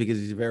know this because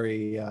he's a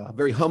very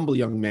humble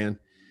young man.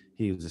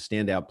 He was a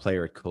standout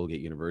player at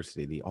Colgate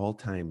University, the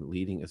all-time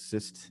leading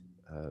assist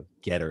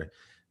getter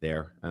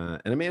there,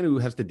 and a man who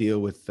has to deal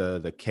with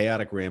the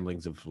chaotic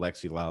ramblings of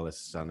Lexi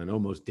Lawless on an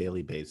almost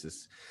daily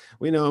basis.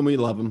 We know him, we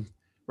love him.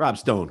 Rob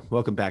Stone,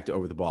 welcome back to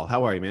Over the Ball.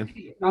 How are you, man?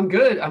 I'm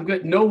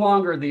good. No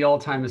longer the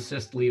all-time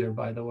assist leader,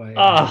 by the way.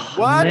 Oh,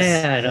 what?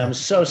 Man, I'm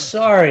so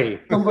sorry.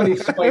 Somebody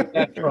swiped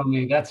that from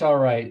me. That's all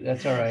right.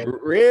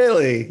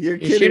 Really? You're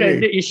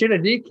kidding me. You should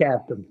have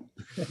decapped him.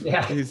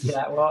 Yeah.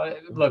 Well,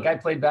 look, I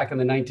played back in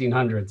the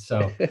 1900s,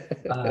 so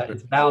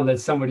it's bound that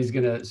somebody's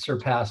going to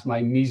surpass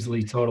my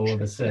measly total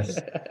of assists.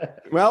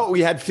 Well, we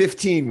had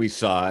 15 we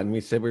saw, and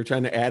we said we were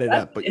trying to add it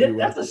up. But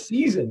that's a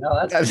season.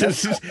 No, that's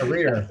a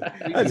career.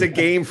 That's a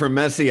game for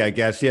Messi, I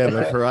guess. Yeah,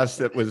 but for us,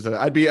 that was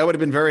I would have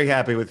been very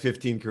happy with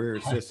 15 career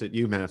assists at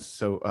UMass.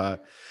 So,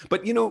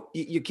 but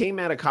you came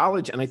out of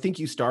college, and I think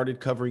you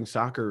started covering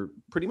soccer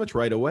pretty much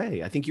right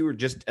away. I think you were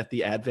just at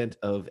the advent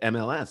of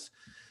MLS.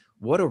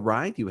 What a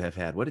ride you have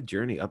had! What a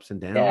journey, ups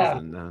and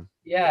downs.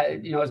 Yeah.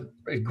 It's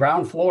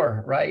ground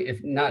floor, right?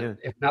 If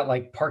not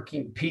like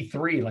parking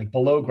P3, like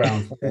below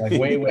ground floor, like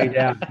way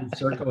down,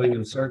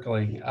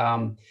 circling.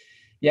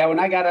 When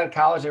I got out of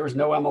college, there was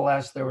no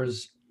MLS. There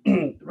was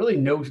really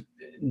no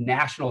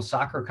national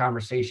soccer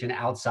conversation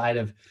outside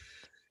of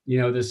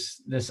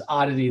this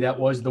oddity that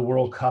was the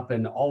World Cup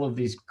and all of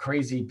these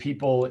crazy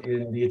people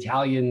in the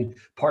Italian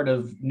part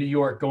of New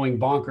York going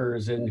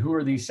bonkers, and who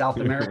are these South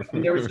Americans?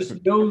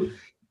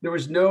 There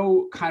was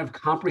no kind of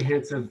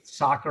comprehensive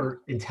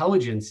soccer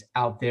intelligence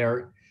out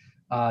there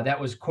that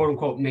was quote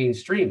unquote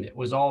mainstream. It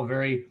was all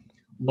very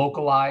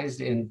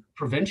localized and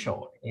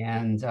provincial.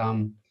 And,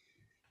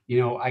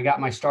 I got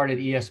my start at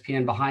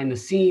ESPN behind the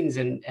scenes,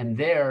 and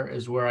there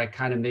is where I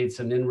kind of made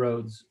some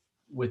inroads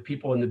with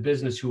people in the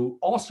business who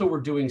also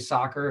were doing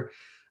soccer.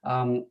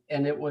 And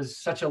it was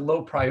such a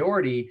low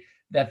priority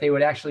that they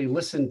would actually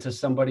listen to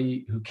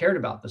somebody who cared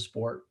about the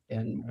sport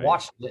and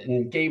watched it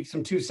and gave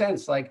some 2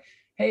 cents, like,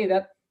 hey,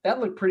 that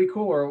looked pretty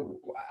cool, or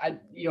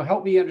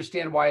help me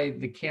understand why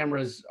the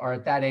cameras are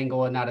at that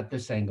angle and not at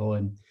this angle.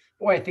 And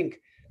boy, I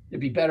think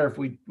it'd be better if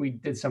we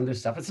did some of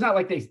this stuff. It's not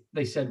like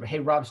they said, hey,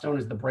 Rob Stone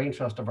is the brain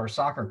trust of our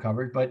soccer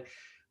coverage, but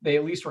they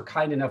at least were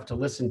kind enough to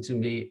listen to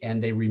me,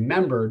 and they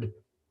remembered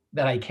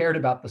that I cared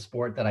about the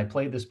sport, that I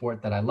played the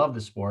sport, that I loved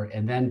the sport.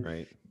 And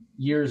then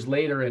years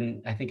later,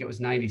 and I think it was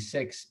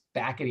 96,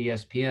 back at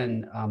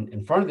ESPN,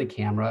 in front of the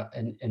camera,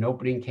 an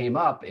opening came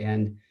up,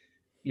 and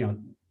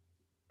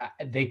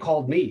they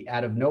called me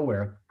out of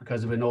nowhere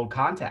because of an old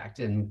contact.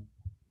 And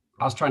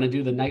I was trying to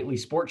do the nightly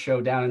sports show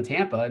down in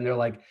Tampa, and they're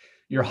like,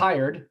 you're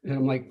hired. And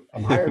I'm like,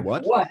 I'm hired.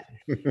 What?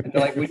 And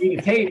they're like, we need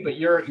a tape, but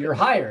you're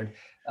hired.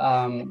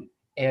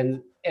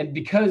 And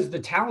because the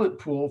talent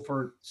pool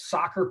for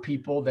soccer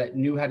people that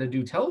knew how to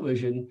do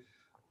television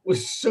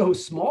was so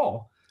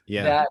small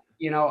that,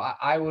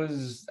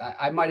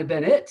 I might've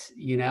been it,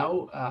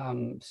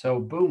 so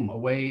boom,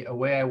 away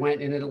I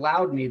went. And it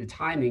allowed me the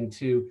timing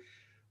to,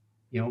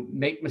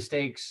 make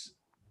mistakes,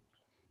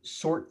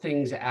 sort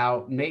things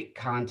out, make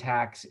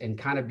contacts, and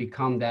kind of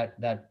become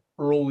that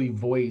early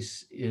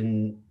voice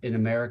in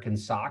American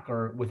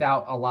soccer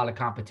without a lot of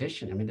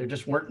competition. I mean, there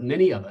just weren't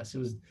many of us. It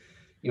was,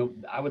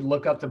 I would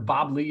look up to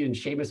Bob Lee and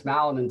Seamus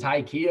Mallon and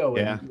Ty Keogh,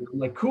 and I'm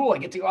like, cool, I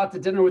get to go out to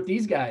dinner with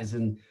these guys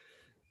and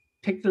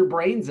pick their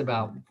brains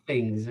about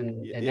things.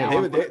 And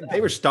they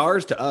were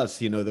stars to us,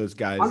 those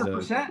guys.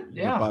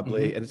 100%, Bob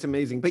Lee, and it's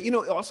amazing. But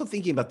also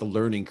thinking about the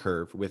learning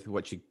curve with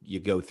what you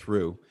go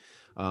through,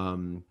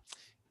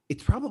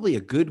 it's probably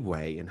a good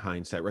way in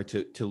hindsight, right,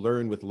 to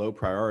learn with low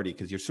priority,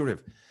 because you're sort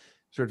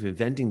of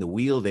inventing the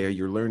wheel there.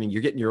 You're learning,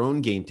 you're getting your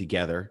own game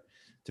together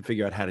to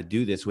figure out how to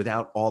do this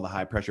without all the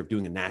high pressure of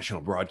doing a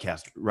national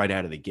broadcast right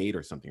out of the gate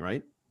or something,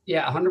 right?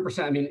 Yeah,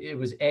 100%. I mean, it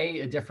was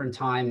a different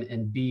time,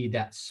 and B,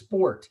 that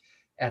sport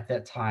at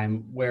that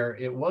time where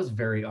it was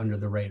very under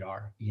the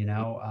radar.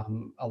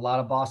 A lot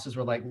of bosses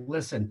were like,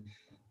 listen,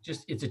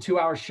 it's a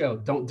 2-hour show.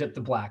 Don't dip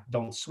the black.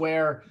 Don't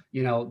swear,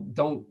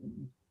 don't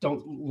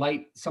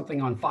light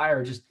something on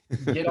fire. Just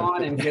get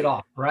on and get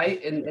off.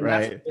 Right. And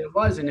that's what it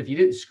was. And if you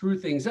didn't screw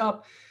things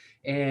up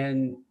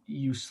and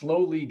you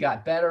slowly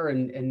got better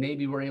and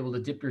maybe were able to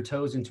dip your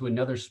toes into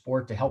another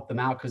sport to help them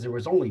out, because there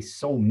was only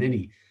so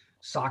many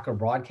soccer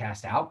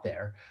broadcast out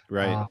there,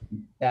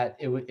 that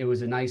it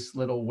was a nice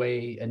little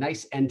way, a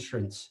nice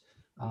entrance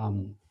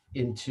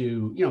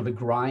into the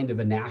grind of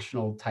a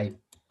national type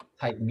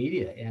type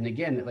media. And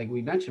again, like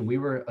we mentioned, we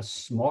were a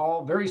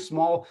small, very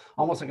small,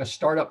 almost like a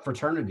startup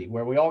fraternity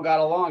where we all got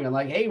along and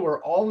like, hey,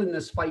 we're all in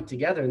this fight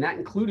together. And that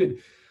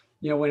included,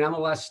 when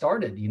MLS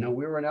started, we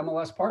were an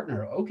MLS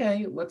partner.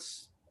 Okay,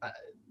 let's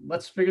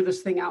figure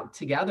this thing out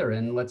together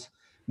and let's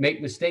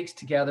make mistakes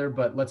together,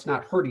 but let's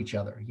not hurt each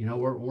other.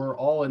 We're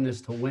all in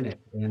this to win it.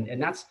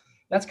 And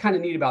that's kind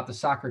of neat about the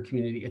soccer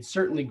community. It's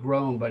certainly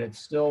grown, but it's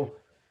still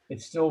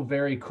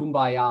very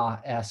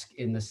kumbaya-esque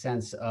in the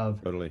sense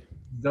of totally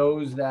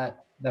those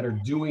that are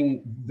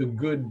doing the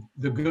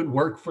good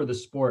work for the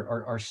sport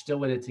are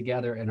still in it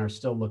together and are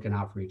still looking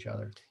out for each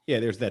other. Yeah,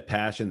 there's that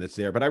passion that's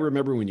there. But I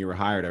remember when you were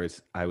hired,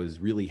 I was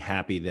really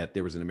happy that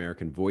there was an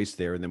American voice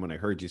there. And then when I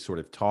heard you sort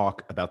of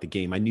talk about the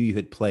game, I knew you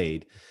had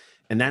played.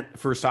 And that,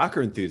 for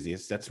soccer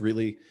enthusiasts,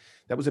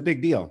 that was a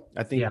big deal.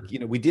 I think,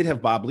 we did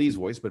have Bob Lee's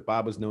voice, but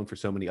Bob was known for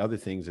so many other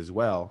things as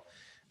well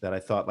that I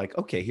thought like,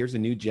 okay, here's a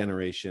new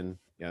generation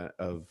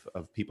of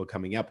people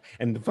coming up.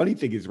 And the funny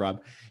thing is,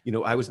 Rob,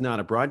 I was not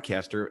a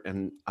broadcaster,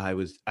 and I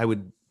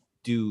would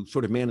do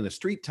sort of man in the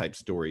street type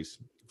stories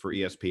for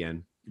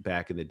ESPN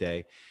back in the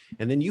day.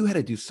 And then you had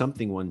to do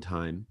something one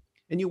time,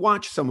 and you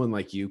watch someone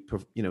like you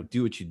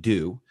do what you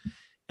do,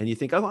 and you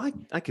think, oh,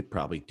 I could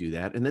probably do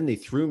that. And then they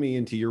threw me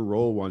into your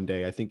role one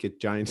day, I think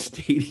at Giant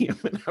Stadium,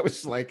 and I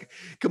was like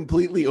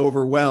completely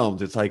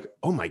overwhelmed. It's like,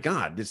 oh my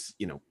God, this,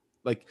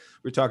 like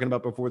we were talking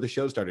about before the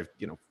show started,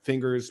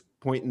 fingers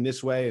pointing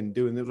this way and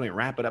doing this way and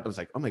wrap it up. And it's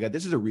like, oh my God,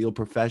 this is a real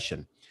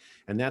profession.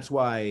 And that's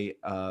why,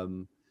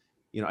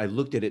 I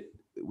looked at it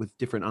with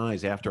different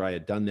eyes after I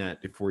had done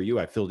that before you.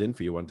 I filled in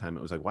for you one time.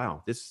 It was like,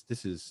 wow, this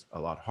is a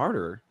lot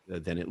harder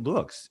than it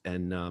looks.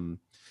 And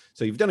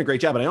so you've done a great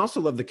job. And I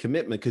also love the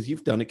commitment because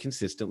you've done it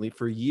consistently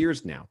for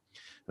years now.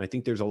 And I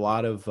think there's a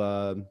lot of,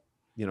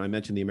 I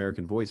mentioned the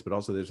American voice, but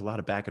also there's a lot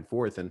of back and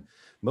forth, and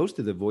most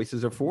of the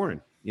voices are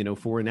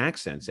foreign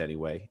accents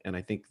anyway. And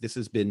I think this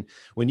has been,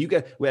 we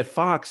had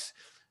Fox,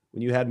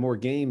 when you had more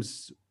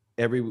games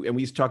and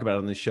we used to talk about it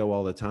on the show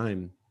all the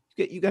time,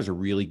 you guys are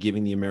really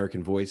giving the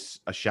American voice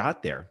a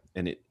shot there,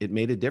 and it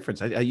made a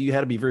difference. You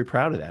had to be very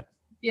proud of that.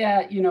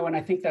 Yeah. And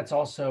I think that's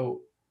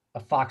also a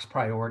Fox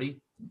priority.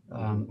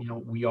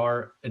 We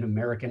are an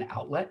American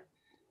outlet,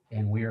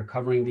 and we are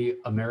covering the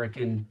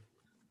American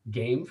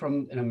game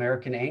from an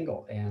American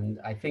angle. And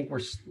I think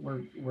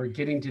we're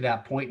getting to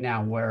that point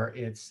now where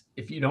it's,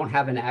 if you don't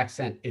have an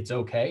accent, it's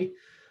okay.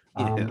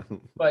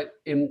 But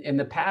in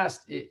the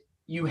past,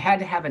 you had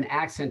to have an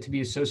accent to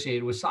be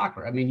associated with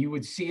soccer. I mean, you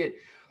would see it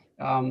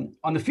on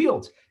the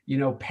fields.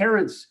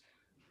 Parents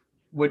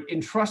would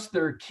entrust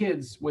their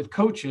kids with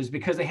coaches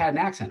because they had an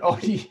accent. Oh,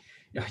 he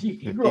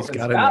grew up in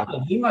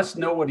Scotland. He must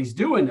know what he's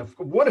doing.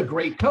 What a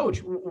great coach.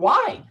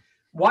 Why?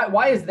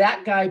 Why is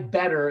that guy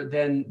better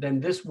than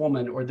this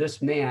woman or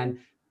this man?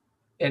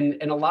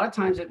 And a lot of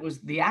times it was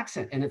the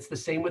accent, and it's the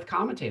same with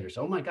commentators.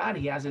 Oh my God,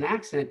 he has an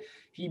accent.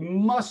 He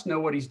must know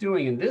what he's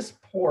doing. And this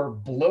poor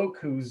bloke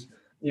who's,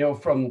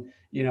 from,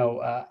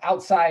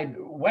 outside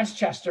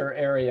Westchester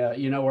area,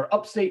 or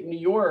upstate New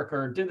York,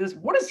 or did this,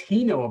 what does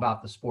he know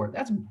about the sport?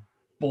 That's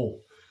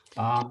bull.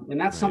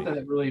 And that's something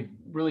that really,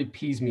 really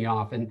pees me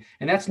off. And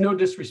that's no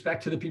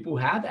disrespect to the people who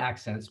have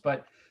accents,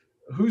 but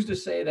who's to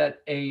say that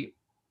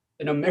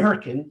an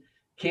American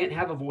can't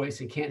have a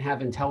voice and can't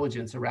have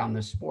intelligence around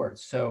this sport?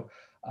 So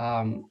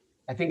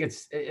I think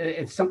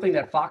it's something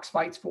that Fox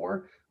fights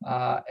for,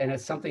 and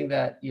it's something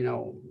that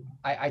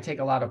I take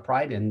a lot of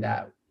pride in.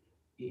 That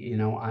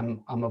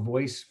I'm a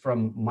voice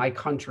from my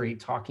country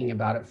talking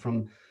about it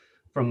from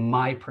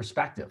my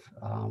perspective,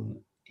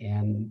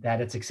 and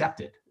that it's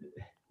accepted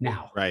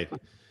now. Right.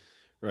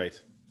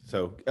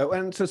 So,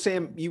 so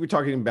Sam, you were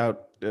talking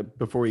about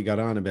before you got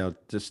on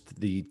about just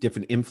the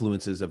different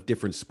influences of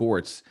different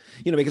sports,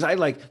 because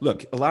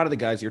look, a lot of the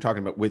guys you're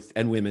talking about with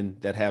and women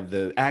that have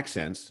the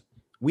accents,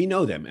 we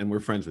know them and we're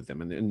friends with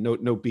them, and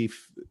no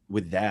beef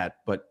with that.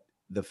 But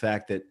the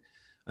fact that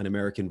an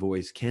American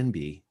voice can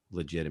be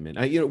legitimate,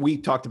 we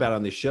talked about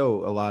on this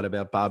show a lot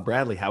about Bob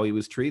Bradley, how he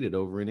was treated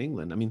over in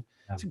England. I mean,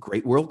 he's a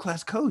great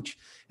world-class coach,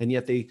 and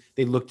yet they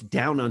looked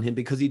down on him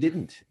because he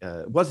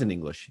wasn't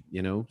English,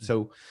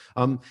 So,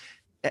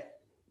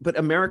 but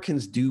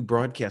Americans do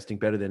broadcasting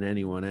better than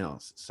anyone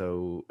else.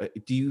 So,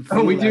 do you?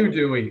 Oh, we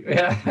do we?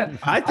 Yeah,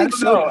 I think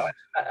so.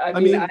 I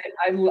mean,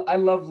 I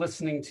love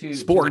listening to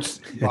sports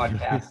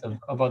broadcasts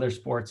of other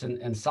sports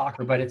and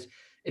soccer, but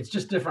it's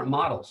just different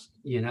models.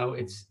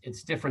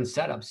 It's different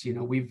setups.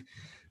 We've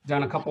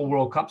done a couple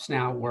World Cups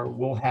now where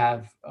we'll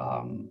have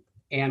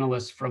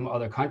analysts from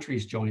other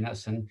countries join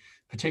us, and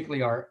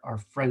particularly our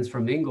friends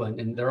from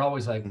England, and they're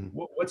always like,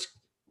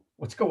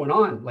 what's going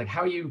on? Like,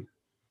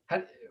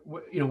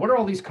 what are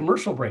all these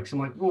commercial breaks? I'm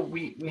like, well,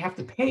 we have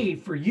to pay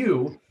for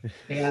you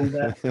and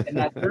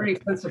that very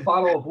expensive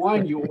bottle of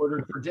wine you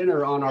ordered for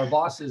dinner on our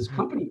boss's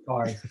company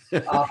card.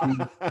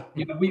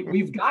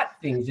 We've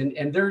got things,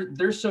 and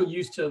they're so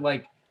used to,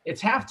 like,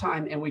 it's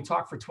halftime and we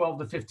talk for 12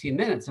 to 15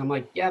 minutes. I'm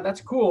like, yeah,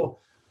 that's cool.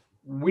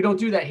 We don't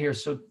do that here.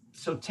 So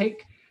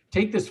take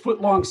this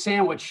foot-long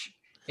sandwich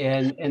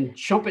and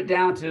chump it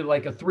down to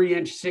like a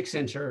 3-inch,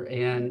 6-incher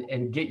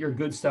and get your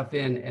good stuff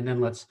in, and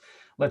then let's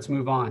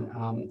move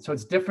on. So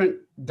it's different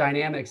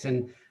dynamics,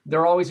 and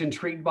they're always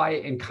intrigued by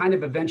it and kind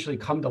of eventually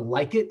come to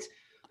like it,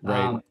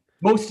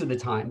 most of the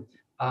time.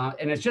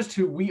 And it's just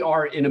who we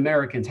are in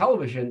American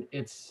television.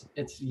 It's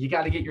you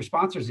got to get your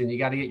sponsors in, you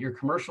got to get your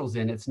commercials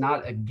in. It's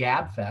not a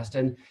gab fest,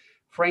 and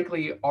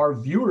frankly, our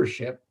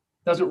viewership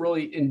doesn't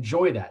really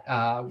enjoy that.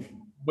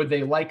 Would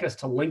they like us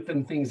to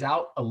lengthen things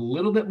out a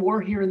little bit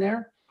more here and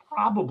there?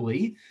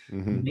 Probably,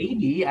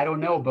 maybe, I don't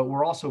know, but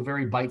we're also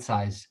very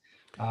bite-sized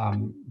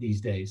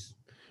these days.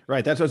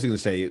 Right. That's what I was going to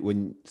say.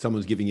 When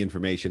someone's giving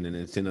information and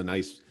it's in a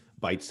nice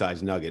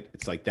bite-sized nugget,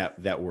 it's like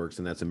that works,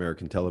 and that's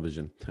American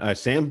television.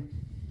 Sam?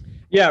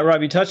 Yeah,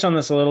 Rob, you touched on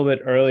this a little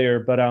bit earlier,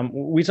 but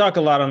we talk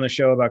a lot on the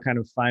show about kind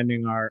of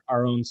finding our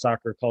own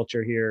soccer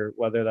culture here,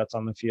 whether that's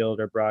on the field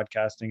or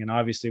broadcasting. And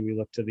obviously we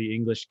look to the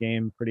English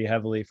game pretty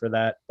heavily for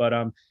that. But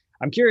I'm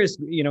curious,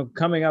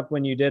 coming up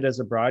when you did as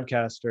a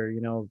broadcaster,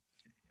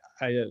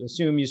 I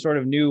assume you sort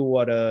of knew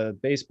what a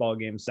baseball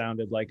game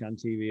sounded like on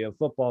TV, a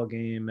football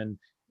game. And,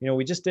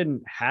 we just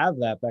didn't have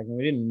that back then.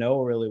 We didn't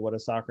know really what a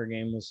soccer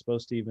game was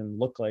supposed to even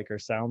look like or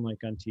sound like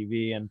on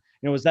TV. And,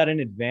 was that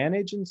an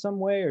advantage in some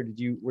way, or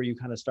were you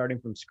kind of starting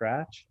from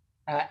scratch?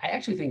 I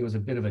actually think it was a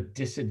bit of a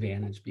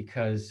disadvantage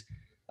because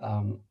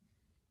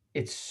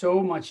it's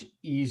so much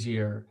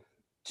easier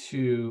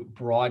to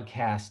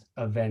broadcast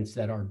events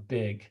that are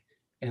big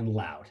and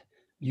loud.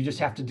 You just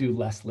have to do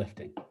less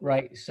lifting,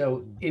 right?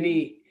 So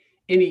any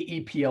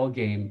EPL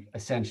game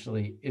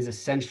essentially is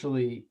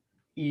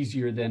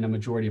easier than a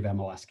majority of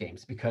MLS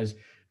games because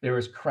there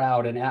is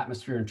crowd and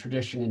atmosphere and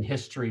tradition and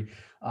history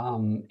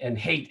and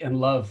hate and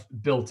love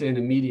built in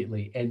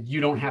immediately, and you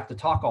don't have to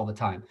talk all the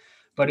time.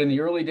 But in the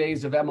early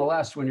days of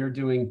MLS, when you're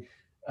doing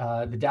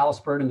the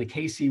Dallas Bird and the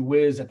KC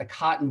Wiz at the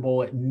Cotton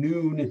Bowl at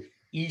noon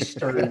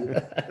Eastern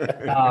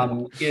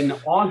in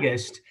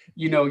August,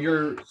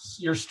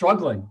 you're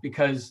struggling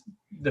because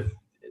the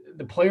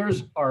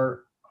players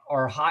are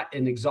hot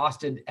and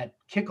exhausted at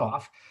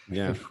kickoff.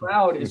 The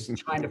crowd is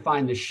trying to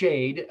find the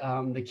shade.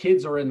 The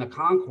kids are in the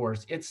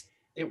concourse.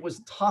 It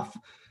was tough.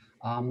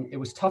 It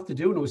was tough to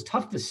do, and it was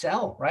tough to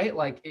sell, right?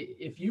 Like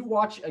if you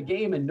watch a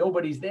game and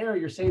nobody's there,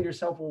 you're saying to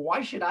yourself, well,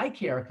 why should I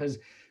care? Because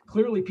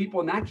clearly people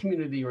in that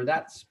community or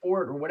that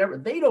sport or whatever,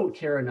 they don't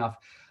care enough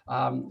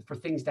for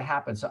things to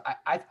happen. So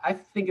I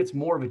think it's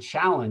more of a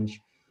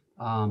challenge.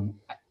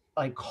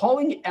 Like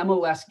calling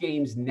MLS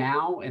games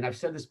now, and I've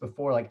said this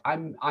before, like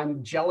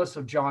I'm jealous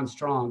of John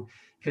Strong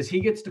because he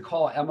gets to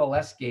call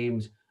MLS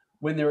games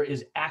when there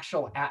is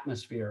actual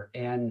atmosphere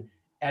and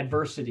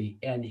adversity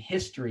and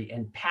history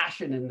and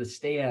passion in the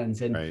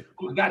stands. And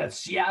we got it,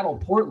 Seattle,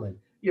 Portland.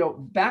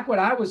 Back when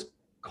I was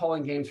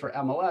calling games for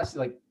MLS,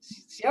 like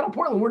Seattle,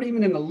 Portland weren't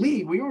even in the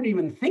league. We weren't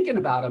even thinking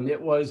about them. It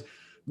was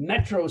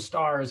Metro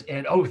Stars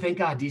and thank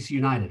God DC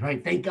United,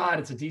 right? Thank God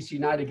it's a DC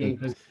United game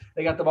because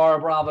they got the Barra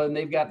Brava and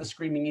they've got the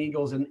Screaming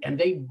Eagles and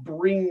they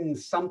bring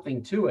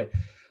something to it.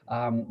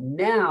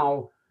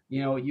 Now,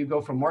 you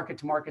go from market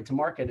to market to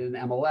market in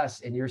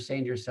MLS and you're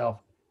saying to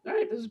yourself, all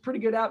right, this is a pretty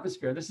good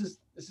atmosphere. This is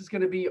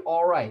going to be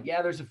all right.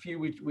 Yeah, there's a few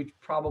we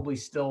probably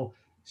still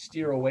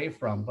steer away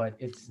from, but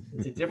it's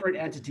a different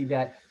entity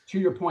that, to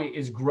your point,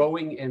 is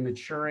growing and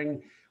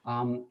maturing.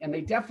 And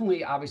they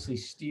definitely obviously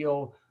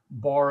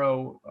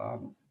borrow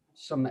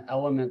some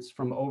elements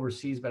from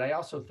overseas, but I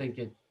also think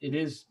it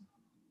is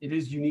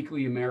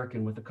uniquely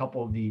American with a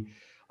couple of the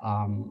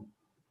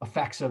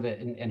effects of it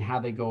and how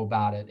they go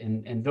about it.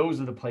 And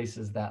those are the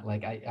places that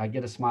like I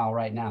get a smile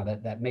right now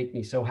that make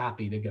me so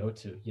happy to go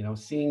to,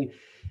 seeing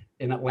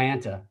in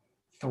Atlanta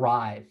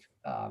thrive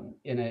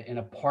in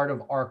a part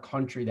of our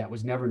country that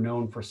was never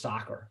known for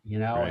soccer,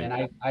 and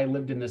I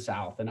lived in the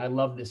South and I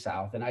love the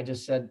South. And I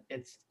just said,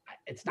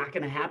 it's not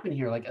going to happen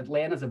here. Like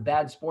Atlanta's a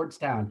bad sports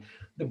town.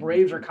 The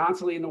Braves are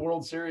constantly in the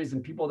World Series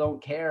and people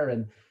don't care.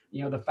 And,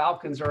 the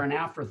Falcons are an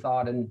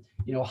afterthought and,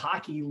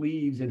 hockey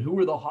leaves and who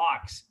are the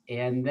Hawks?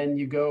 And then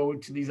you go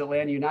to these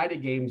Atlanta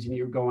United games and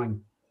you're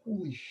going,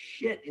 holy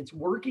shit, it's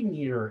working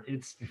here.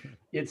 It's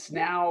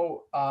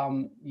now,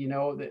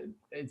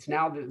 it's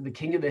now the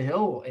king of the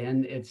hill.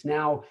 And it's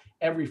now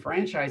every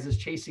franchise is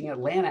chasing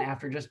Atlanta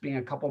after just being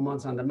a couple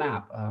months on the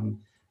map.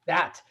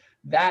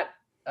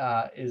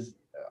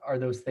 Are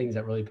those things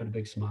that really put a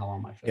big smile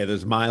on my face. Yeah,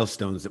 those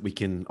milestones that we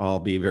can all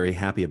be very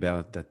happy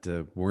about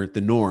that weren't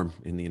the norm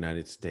in the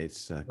United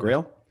States.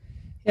 Grayle?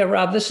 Yeah,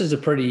 Rob, this is a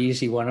pretty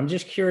easy one. I'm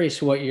just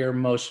curious what your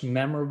most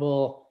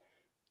memorable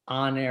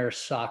on-air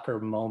soccer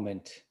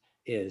moment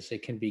is.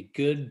 It can be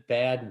good,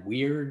 bad,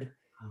 weird,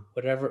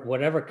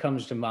 whatever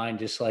comes to mind.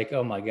 Just like,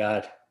 oh my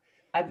God.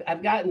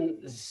 I've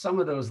gotten some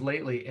of those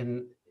lately,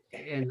 and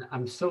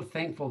I'm so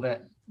thankful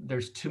that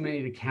there's too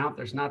many to count.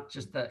 There's not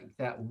just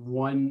that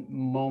one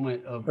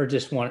moment of, or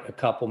just a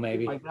couple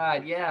maybe. Oh my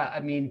God, yeah. I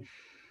mean,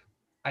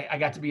 I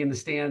got to be in the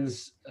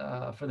stands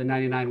for the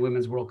 '99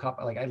 Women's World Cup.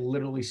 Like I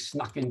literally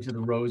snuck into the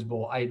Rose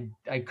Bowl. I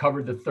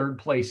covered the third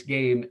place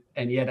game,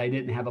 and yet I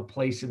didn't have a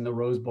place in the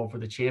Rose Bowl for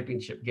the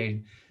championship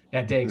game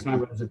that day. Because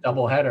remember, it was a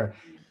doubleheader.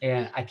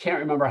 And I can't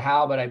remember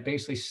how, but I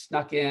basically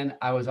snuck in.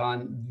 I was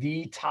on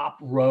the top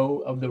row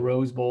of the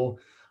Rose Bowl,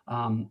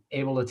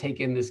 able to take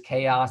in this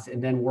chaos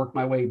and then work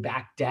my way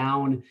back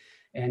down.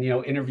 And,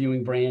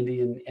 interviewing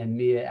Brandy and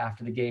Mia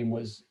after the game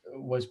was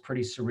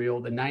pretty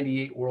surreal. The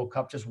 98 World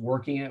Cup, just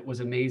working it was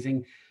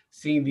amazing.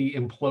 Seeing the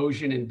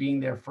implosion and being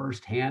there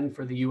firsthand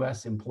for the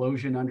U.S.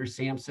 implosion under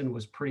Sampson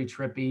was pretty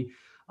trippy.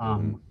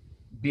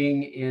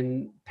 Being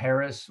in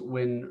Paris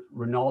when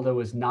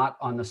Ronaldo is not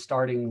on the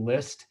starting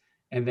list,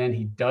 and then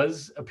he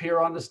does appear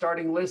on the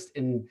starting list,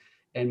 and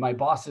my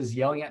boss is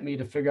yelling at me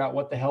to figure out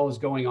what the hell is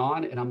going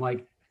on, and I'm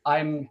like,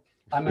 I'm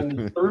on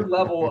the third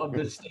level of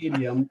the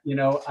stadium.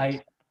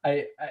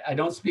 I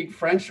don't speak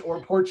French or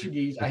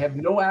Portuguese. I have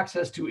no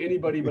access to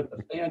anybody but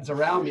the fans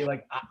around me.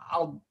 Like,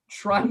 I'll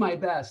try my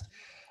best.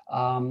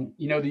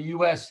 The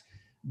U.S.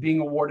 being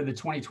awarded the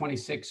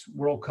 2026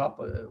 World Cup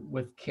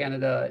with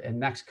Canada and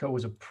Mexico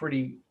was a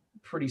pretty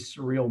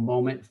surreal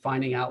moment.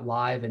 Finding out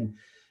live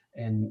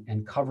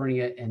and covering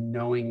it and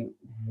knowing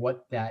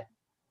what that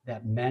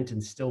meant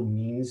and still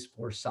means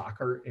for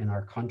soccer in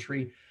our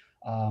country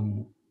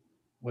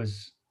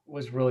was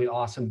really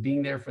awesome.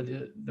 Being there for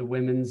the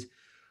women's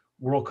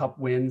World Cup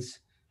wins,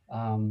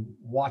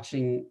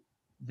 watching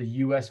the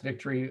U.S.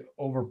 victory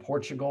over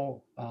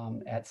Portugal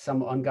at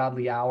some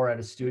ungodly hour at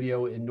a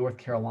studio in North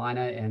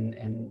Carolina,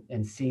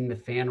 and seeing the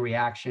fan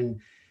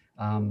reaction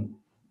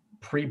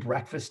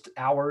pre-breakfast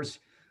hours.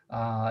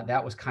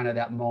 That was kind of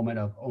that moment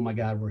of, oh my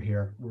God, we're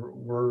here.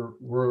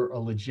 We're a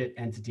legit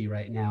entity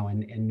right now,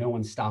 and no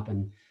one's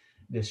stopping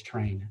this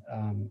train.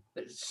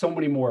 So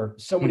many more.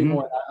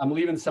 I'm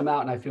leaving some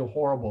out and I feel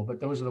horrible, but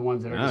those are the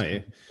ones that are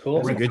just cool.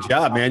 That's a good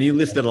job, man. You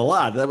listed a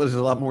lot. That was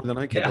a lot more than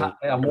I could.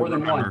 Yeah, more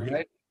than one,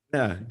 right?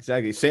 Yeah,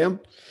 exactly.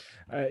 Sam?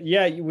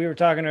 We were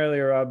talking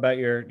earlier about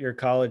your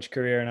college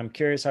career, and I'm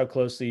curious how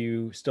closely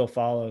you still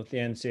follow the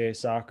NCAA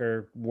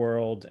soccer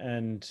world,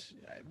 and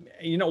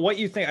what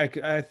you think.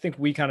 I think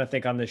we kind of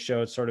think on this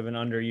show it's sort of an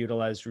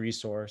underutilized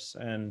resource,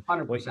 and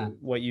 100%.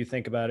 What you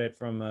think about it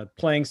from a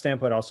playing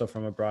standpoint, also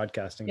from a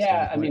broadcasting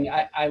standpoint. I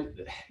mean,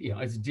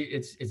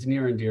 it's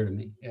near and dear to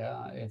me.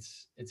 Yeah,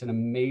 it's an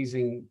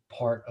amazing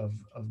part of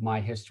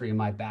my history and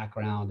my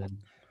background,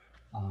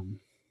 and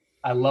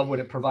I love what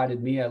it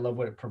provided me. I love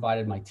what it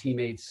provided my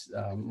teammates.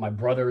 My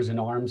brother's in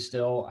arms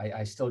still.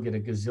 I still get a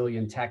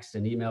gazillion texts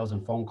and emails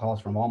and phone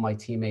calls from all my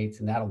teammates,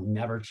 and that'll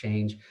never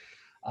change.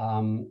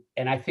 And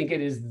I think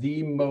it is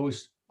the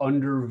most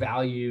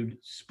undervalued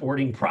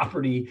sporting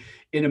property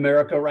in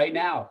America right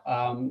now.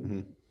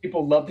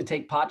 People love to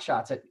take pot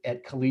shots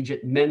at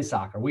collegiate men's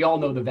soccer. We all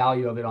know the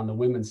value of it on the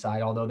women's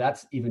side, although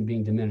that's even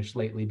being diminished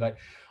lately. But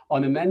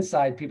on the men's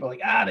side, people are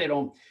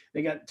like,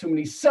 they got too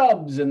many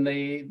subs and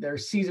their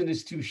season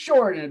is too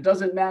short and it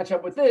doesn't match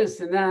up with this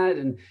and that.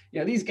 And,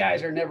 these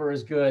guys are never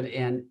as good.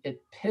 And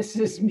it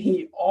pisses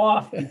me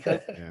off because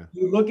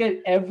you look at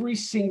every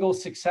single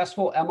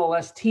successful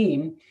MLS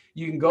team,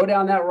 you can go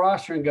down that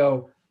roster and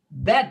go,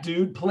 that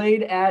dude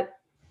played at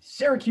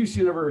Syracuse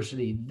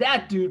University.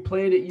 That dude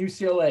played at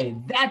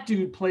UCLA. That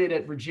dude played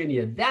at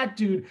Virginia. That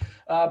dude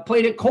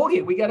played at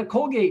Colgate. We got a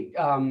Colgate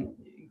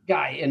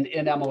guy in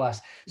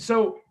MLS.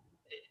 So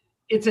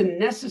it's a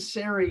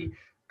necessary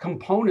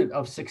component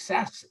of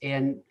success,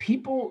 and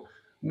people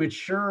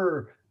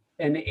mature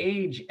and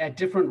age at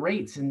different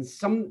rates. And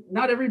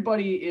not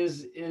everybody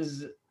is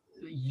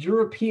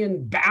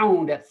European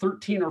bound at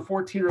 13 or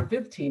 14 or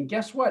 15.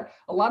 Guess what?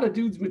 A lot of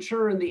dudes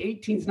mature in the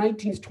 18s,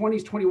 19s,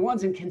 20s,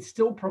 21s, and can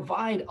still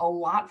provide a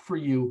lot for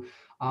you.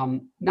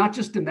 Not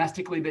just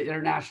domestically, but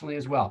internationally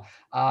as well.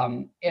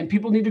 And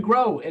people need to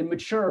grow and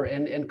mature,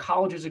 and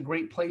college is a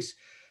great place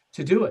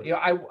to do it.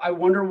 I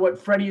wonder what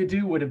Freddie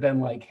Adu would have been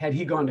like had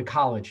he gone to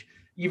college,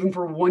 even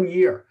for 1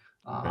 year.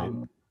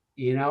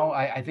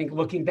 I think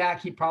looking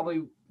back, he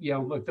probably,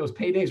 look, those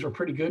paydays were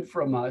pretty good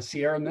from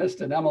Sierra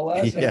Mist and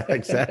MLS. Yeah,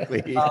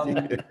 exactly.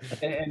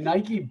 And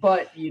Nike.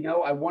 But,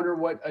 I wonder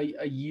what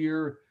a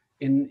year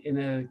in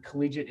a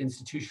collegiate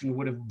institution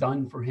would have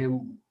done for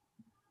him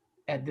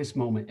at this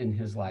moment in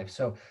his life.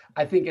 So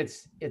I think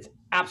it's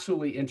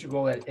absolutely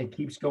integral that it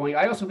keeps going.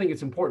 I also think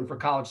it's important for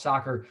college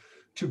soccer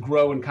to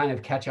grow and kind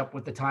of catch up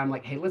with the time.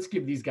 Like, hey, let's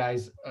give these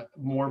guys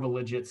more of a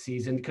legit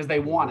season because they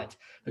want it.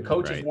 The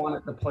coaches want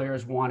it. The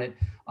players want it.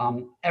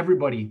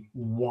 Everybody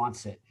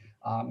wants it.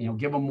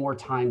 Give them more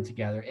time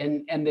together.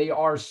 And they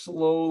are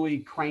slowly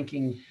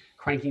cranking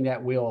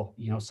that wheel.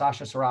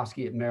 Sasha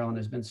Sarofsky at Maryland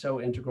has been so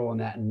integral in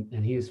that.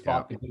 And he has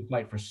fought the good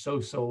fight for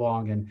so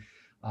long. And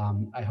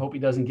I hope he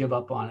doesn't give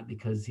up on it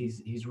because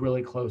he's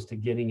really close to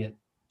getting it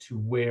to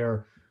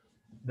where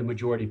the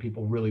majority of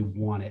people really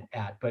want it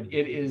at. But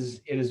it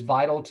is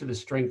vital to the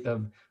strength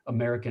of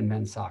American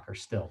men's soccer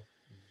still.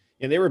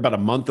 And they were about a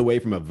month away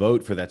from a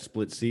vote for that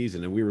split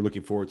season, and we were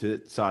looking forward to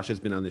it. Sasha's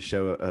been on the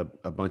show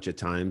a bunch of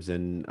times,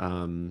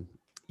 and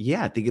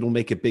Yeah, I think it'll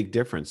make a big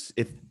difference.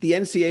 If the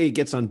NCAA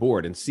gets on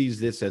board and sees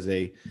this as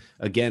a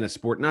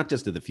sport, not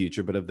just of the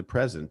future, but of the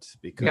present,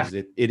 because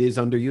it is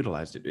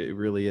underutilized. It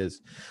really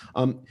is.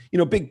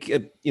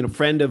 Big,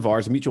 friend of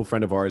ours, a mutual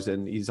friend of ours,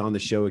 and he's on the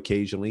show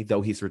occasionally,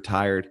 though he's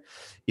retired,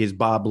 is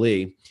Bob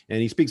Lee.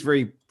 And he speaks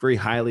very, very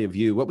highly of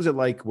you. What was it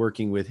like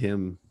working with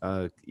him,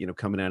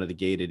 coming out of the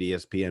gate at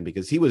ESPN?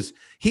 Because he was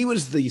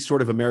the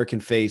sort of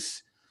American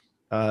face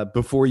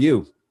before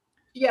you.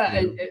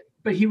 Yeah.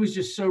 But he was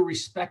just so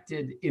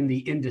respected in the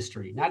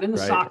industry, not in the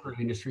soccer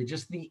industry,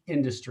 just the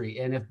industry.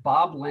 And if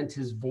Bob lent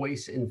his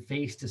voice and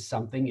face to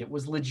something, it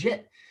was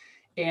legit.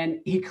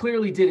 And he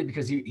clearly did it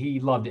because he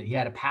loved it. He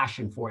had a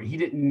passion for it. He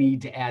didn't need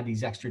to add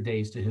these extra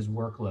days to his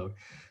workload.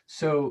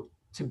 So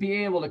to be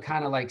able to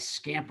kind of like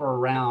scamper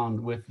around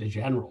with the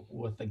general,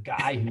 with the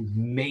guy who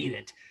made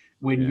it,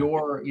 when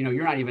you're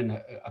not even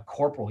a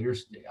corporal,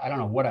 I don't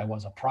know what I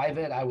was, a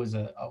private. I was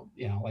a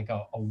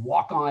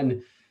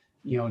walk-on,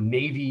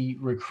 Navy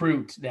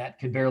recruit that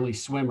could barely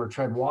swim or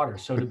tread water.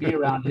 So to be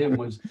around him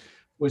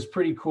was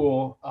pretty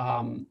cool.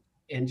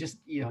 And just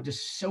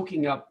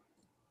soaking up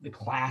the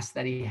class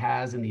that he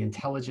has and the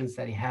intelligence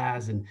that he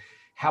has and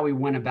how he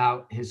went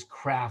about his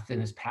craft and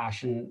his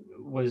passion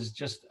was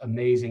just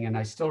amazing. And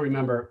I still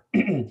remember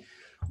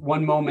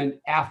one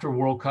moment after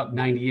World Cup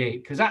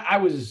 98, because I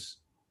was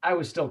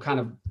still kind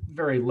of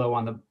very low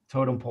on the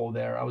totem pole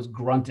there. I was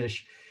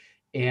gruntish,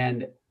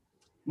 and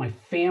my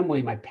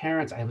family, my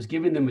parents, I was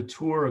giving them a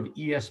tour of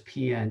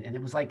ESPN, and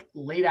it was like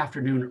late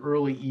afternoon,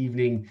 early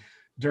evening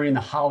during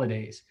the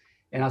holidays.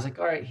 And I was like,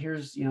 all right,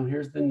 here's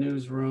the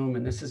newsroom,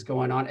 and this is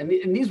going on.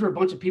 And these were a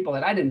bunch of people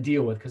that I didn't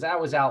deal with because I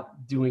was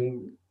out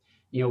doing,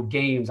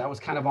 games. I was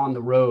kind of on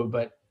the road,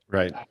 but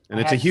right. And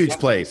it's a huge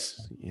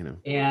place,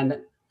 And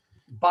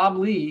Bob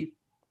Lee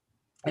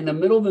in the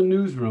middle of the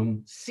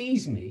newsroom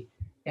sees me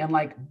and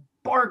like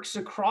barks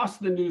across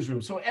the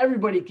newsroom so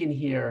everybody can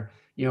hear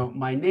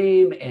my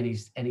name, and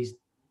he's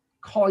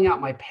calling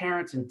out my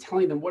parents and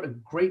telling them what a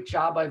great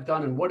job I've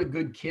done and what a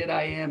good kid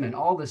I am and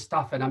all this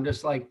stuff. And I'm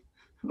just like,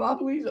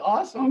 Bob Lee's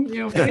awesome.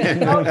 Like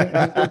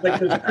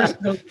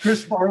those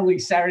Chris Farley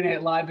Saturday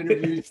Night Live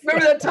interviews.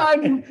 Remember that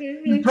time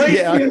you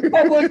praised me in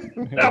public?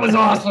 That was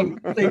awesome.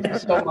 Thank you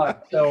so much.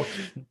 So,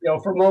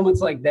 for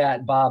moments like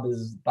that, Bob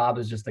is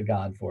just a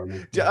god for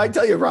me. I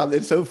tell you, Rob,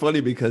 it's so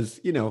funny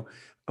because,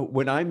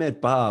 when I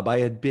met Bob, I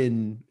had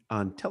been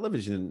on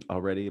television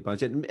already a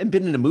bunch and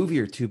been in a movie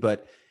or two.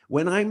 But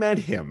when I met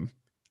him,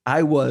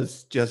 I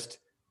was just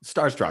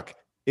starstruck.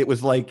 It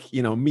was like,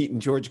 meeting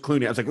George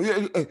Clooney. I was like,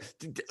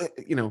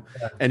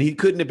 and he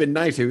couldn't have been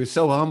nicer. He was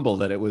so humble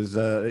that it was,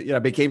 I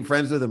became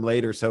friends with him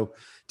later. So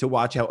to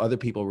watch how other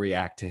people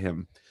react to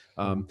him.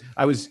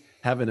 I was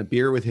having a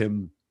beer with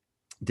him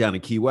down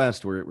in Key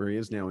West where he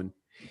is now. And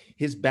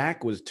his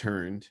back was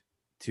turned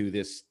to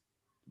this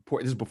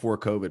porch. This is before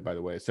COVID, by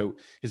the way. So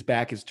his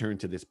back is turned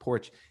to this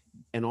porch.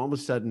 And all of a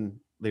sudden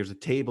there's a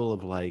table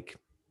of like,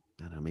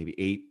 I don't know, maybe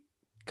 8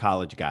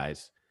 college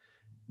guys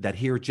that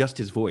hear just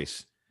his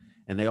voice.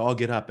 And they all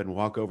get up and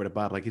walk over to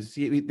Bob. Like,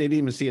 they didn't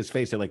even see his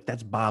face. They're like,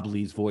 that's Bob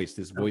Lee's voice,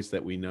 this voice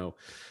that we know.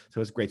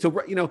 So it's great.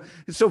 So,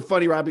 it's so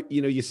funny, Rob,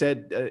 you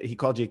said he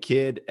called you a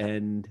kid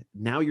and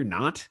now you're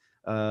not.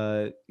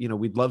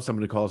 We'd love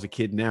someone to call us a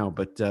kid now,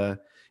 but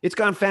it's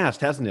gone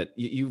fast, hasn't it?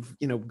 You've,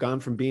 gone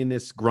from being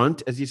this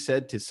grunt, as you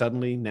said, to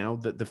suddenly now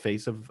the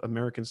face of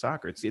American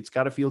soccer. It's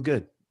got to feel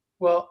good.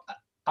 Well,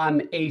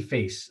 I'm a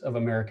face of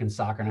American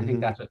soccer. And I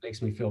think that's what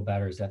makes me feel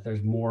better, is that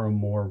there's more and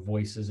more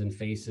voices and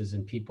faces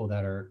and people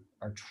that are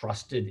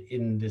trusted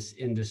in this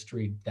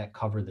industry that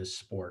cover this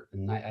sport.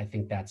 And I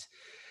think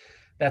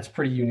that's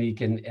pretty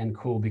unique and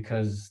cool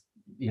because,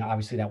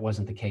 obviously that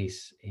wasn't the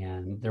case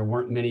and there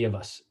weren't many of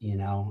us,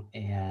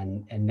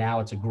 and now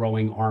it's a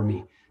growing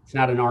army. It's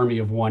not an army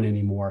of one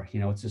anymore.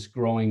 It's this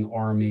growing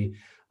army.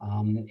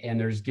 And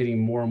there's getting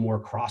more and more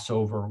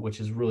crossover, which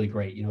is really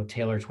great.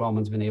 Taylor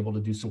Twellman's been able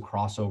to do some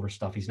crossover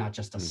stuff. He's not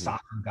just a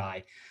soccer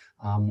guy.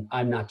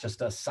 I'm not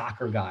just a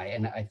soccer guy.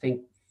 And I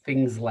think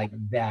things like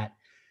that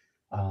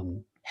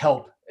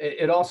help.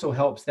 It also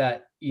helps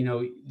that,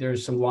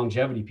 there's some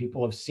longevity.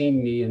 People have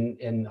seen me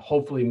and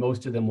hopefully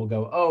most of them will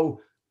go, oh,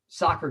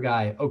 soccer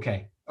guy.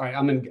 Okay. All right.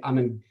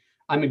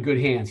 I'm in good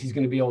hands. He's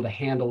going to be able to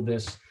handle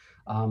this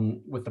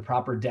with the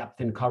proper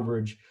depth and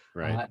coverage,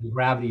 and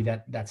gravity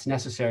that's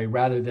necessary,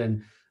 rather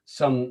than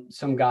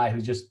some guy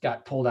who just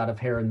got pulled out of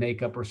hair and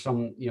makeup, or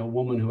some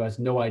woman who has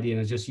no idea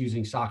and is just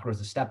using soccer as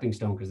a stepping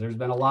stone, because there's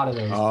been a lot of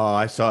those. Oh,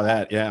 I saw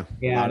that. Yeah,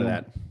 a lot of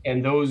that.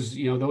 And those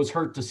those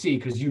hurt to see,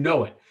 because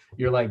it.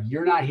 You're like,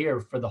 you're not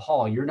here for the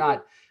haul. You're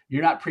not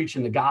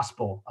preaching the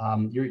gospel.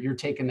 You're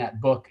taking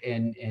that book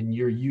and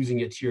you're using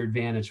it to your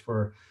advantage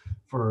for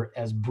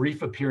as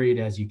brief a period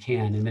as you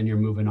can, and then you're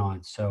moving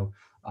on. So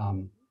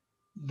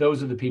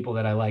those are the people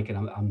that I like,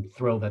 and I'm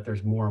thrilled that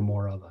there's more and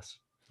more of us.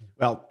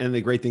 Well, and the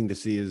great thing to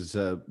see is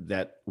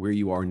that where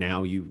you are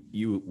now,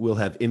 you will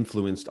have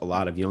influenced a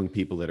lot of young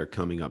people that are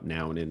coming up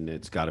now, and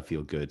it's got to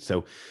feel good.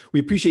 So we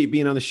appreciate you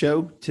being on the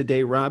show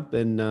today, Rob.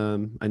 And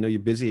I know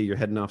you're busy; you're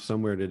heading off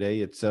somewhere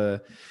today.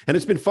 And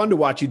it's been fun to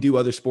watch you do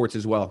other sports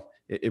as well.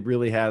 It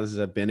really has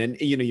been. And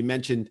you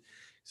mentioned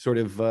sort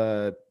of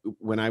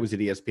when I was at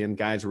ESPN,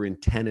 guys were in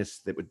tennis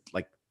that would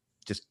like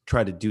just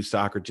try to do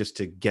soccer just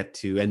to get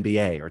to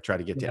NBA or try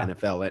to get to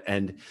NFL.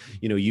 And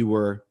you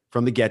were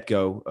from the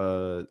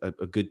get-go,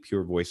 a good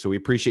pure voice. So we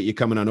appreciate you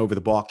coming on Over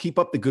the Ball. Keep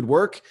up the good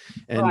work,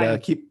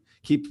 and keep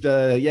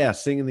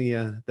singing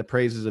the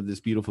praises of this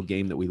beautiful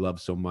game that we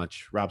love so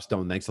much. Rob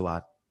Stone, thanks a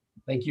lot.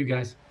 Thank you,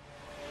 guys.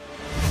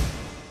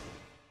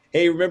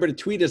 Hey, remember to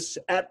tweet us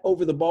at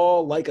Over the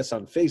Ball, like us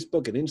on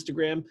Facebook and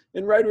Instagram,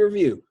 and write a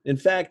review. In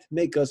fact,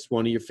 make us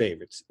one of your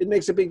favorites. It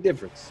makes a big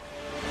difference.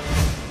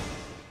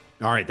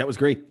 All right, that was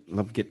great.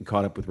 Love getting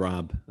caught up with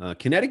Rob,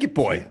 Connecticut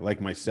boy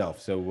like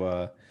myself.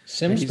 So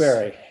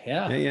Simsbury,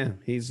 yeah.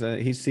 He's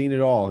seen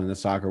it all in the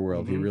soccer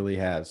world. He really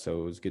has.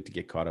 So it was good to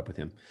get caught up with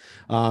him.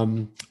 All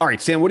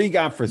right, Sam, what do you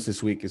got for us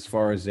this week as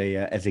far as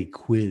a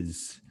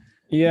quiz?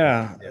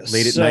 Yeah,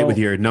 late at night with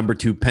your number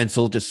 2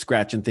 pencil, just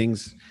scratching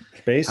things.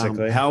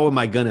 Basically, how am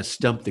I going to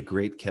stump the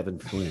great Kevin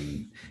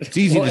Flynn? It's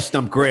easy to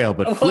stump Grayle,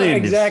 but Flynn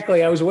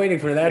exactly. I was waiting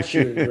for that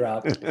shoe to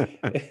drop.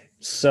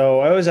 So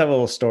I always have a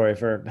little story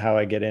for how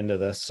I get into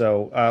this.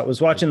 So I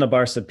was watching the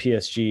Barca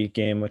PSG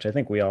game, which I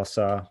think we all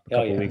saw a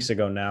couple weeks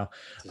ago now.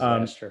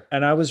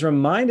 And I was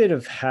reminded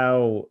of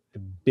how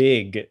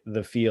big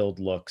the field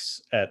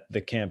looks at the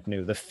Camp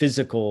Nou, the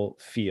physical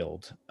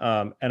field.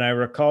 And I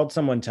recalled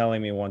someone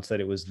telling me once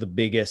that it was the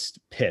biggest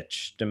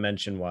pitch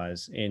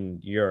dimension-wise in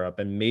Europe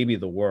and maybe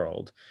the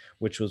world,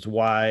 which was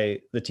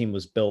why the team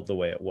was built the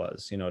way it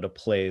was, to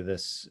play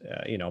this,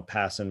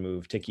 pass and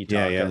move,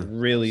 tiki-taka,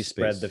 really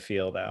spread the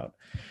field out.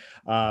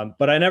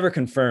 But I never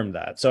confirmed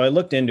that. So I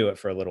looked into it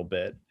for a little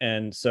bit.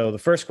 And so the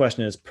first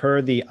question is,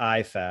 per the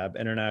IFAB,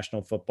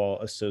 International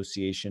Football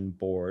Association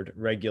Board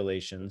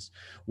regulations,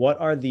 what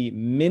are the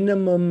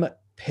minimum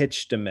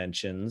pitch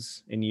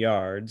dimensions in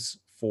yards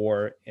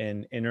for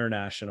an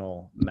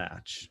international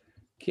match?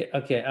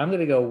 Okay, I'm going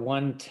to go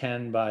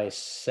 110 by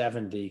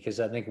 70 because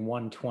I think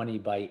 120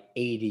 by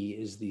 80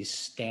 is the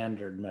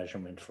standard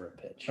measurement for a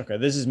pitch. Okay,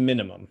 this is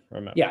minimum,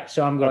 remember? Yeah,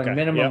 so I'm going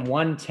minimum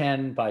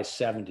 110 by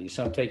 70.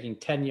 So I'm taking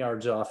 10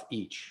 yards off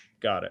each.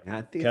 Got it. Yeah,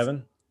 I think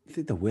Kevin? I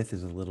think the width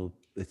is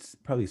it's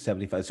probably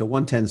 75. So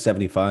 110,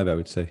 75, I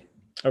would say.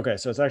 Okay,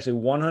 so it's actually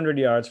 100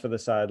 yards for the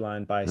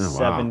sideline by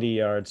 70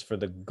 yards for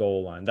the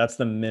goal line. That's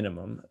the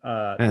minimum.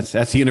 That's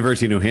the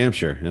University of New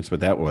Hampshire. That's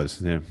what that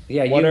was. Yeah.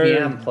 Yeah,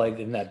 UVM played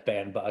in that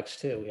bandbox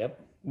too. Yep.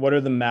 What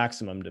are the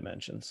maximum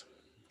dimensions?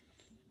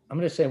 I'm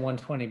going to say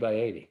 120 by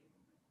 80.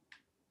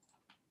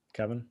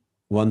 Kevin?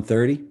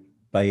 130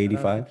 by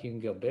 85. I think you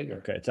can go bigger.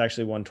 Okay, it's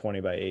actually 120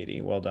 by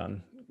 80. Well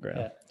done, Grayle.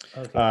 Yeah.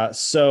 Okay.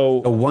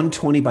 So a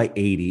 120 by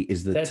 80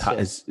 is the top,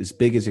 as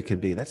big as it could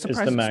be. That's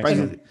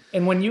surprising.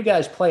 And when you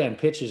guys play on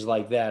pitches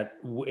like that,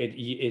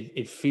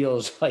 it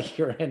feels like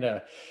you're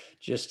in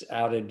just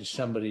out into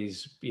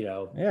somebody's,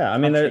 Yeah, I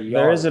mean,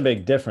 there is a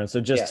big difference.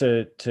 So just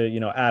to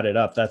add it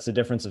up, that's a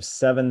difference of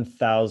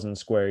 7,000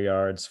 square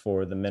yards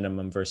for the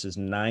minimum versus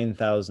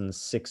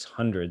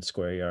 9,600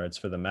 square yards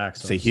for the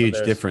maximum. It's a huge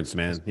difference,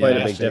 man. Quite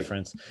a big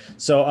difference.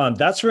 So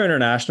that's for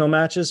international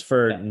matches.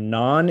 For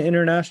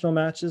non-international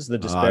matches, the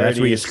disparity that's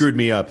where you screwed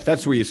me up.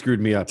 That's where you screwed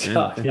me up.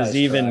 Is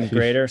even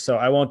greater. So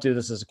I won't do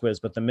this as a quiz,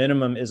 but the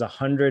minimum is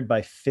 100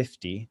 by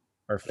 50.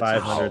 Or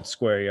 500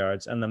 square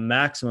yards, and the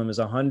maximum is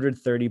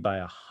 130 by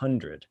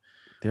 100.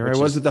 There I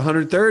was at the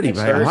 130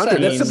 by 100.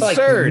 That's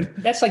absurd.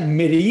 That's like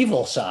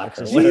medieval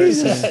soccer.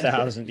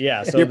 1,000.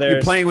 Yeah. So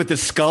you're playing with the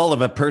skull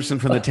of a person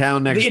from the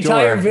town next door.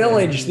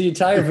 The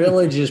entire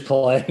village is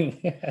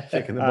playing.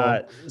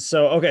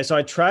 So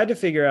I tried to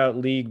figure out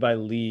league by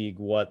league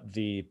what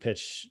the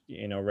pitch,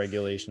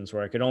 regulations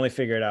were. I could only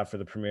figure it out for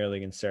the Premier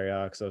League and Serie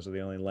A because those are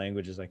the only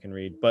languages I can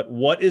read. But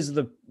what is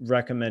the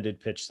recommended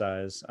pitch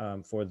size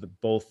for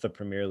both the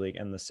Premier League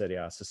and the Serie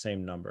A? It's the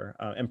same number,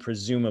 and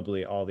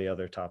presumably all the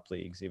other top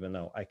leagues, even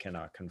though I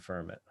cannot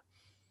confirm it.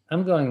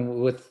 I'm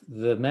going with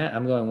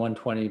I'm going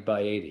 120 by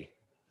 80.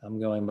 I'm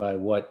going by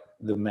what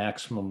the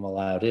maximum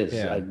allowed is.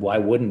 Yeah. Why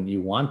wouldn't you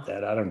want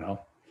that? I don't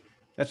know.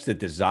 That's the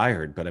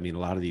desired, but I mean, a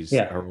lot of these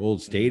are old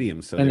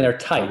stadiums, so they're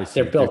tight.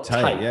 They're built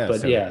tight. Yeah,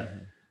 but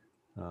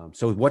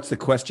so what's the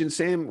question,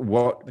 Sam?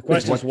 The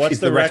question is what's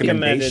the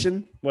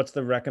recommended? What's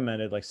the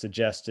recommended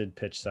suggested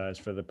pitch size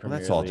for the Premier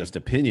League? That's all just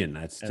opinion.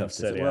 That's tough to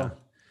say.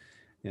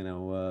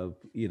 Well,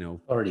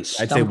 already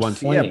I'd say one.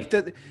 Yeah,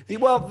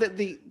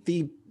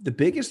 the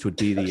biggest would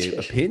be the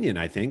opinion,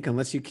 I think,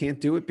 unless you can't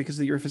do it because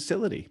of your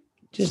facility.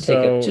 Just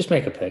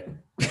make a pick.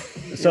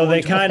 So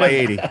they kind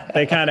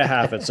of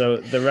have it. So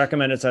the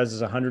recommended size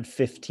is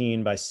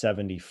 115 by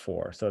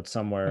 74. So it's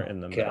somewhere in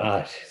the middle.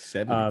 Gosh,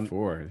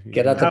 74.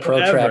 Get out the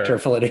protractor,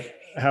 Flitty.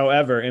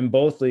 However, in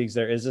both leagues,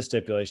 there is a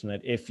stipulation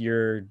that if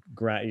your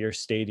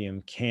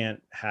stadium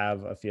can't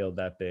have a field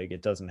that big,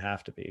 it doesn't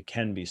have to be. It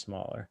can be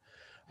smaller.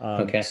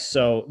 Okay.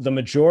 So the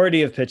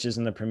majority of pitches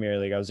in the Premier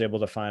League, I was able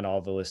to find all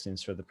the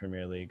listings for the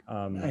Premier League.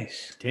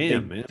 Nice.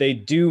 Damn, man. They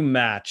do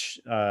match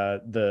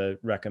the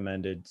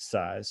recommended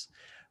size.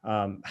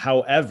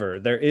 However,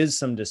 there is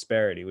some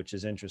disparity, which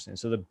is interesting.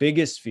 So the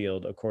biggest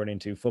field, according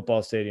to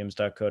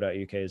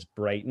footballstadiums.co.uk, is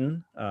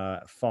Brighton,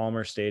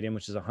 Falmer Stadium,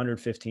 which is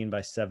 115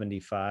 by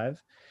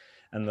 75.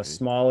 And the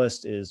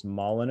smallest is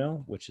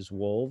Molyneux, which is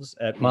Wolves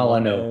at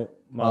Molyneux.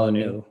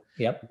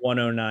 Yep.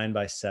 109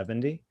 by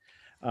 70.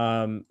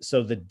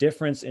 So the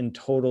difference in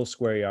total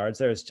square yards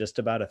there is just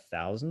about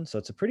 1,000. So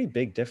it's a pretty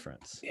big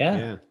difference.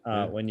 Yeah.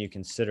 When you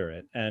consider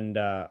it. And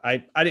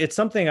it's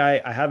something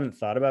I haven't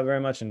thought about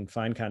very much and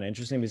find kind of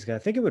interesting because I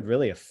think it would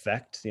really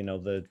affect,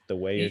 the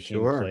way your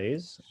team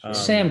plays.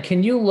 Sam,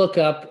 can you look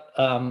up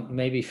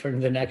maybe for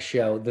the next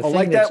show?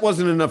 That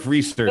wasn't enough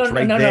research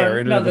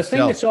there. No, the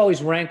thing that's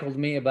always rankled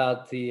me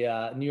about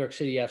the New York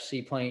City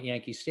FC playing at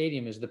Yankee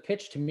Stadium is the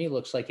pitch to me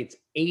looks like it's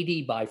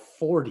 80 by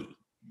 40.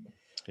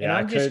 And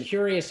I'm just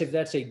curious if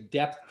that's a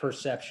depth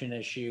perception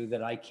issue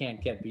that I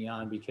can't get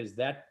beyond because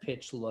that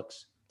pitch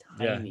looks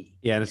tiny.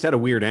 Yeah, and it's at a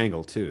weird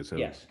angle too. So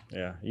yes,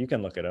 yeah, you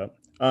can look it up.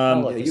 I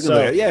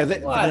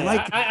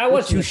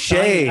wasn't touche.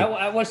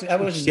 I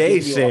wasn't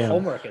giving you a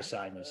homework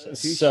assignment.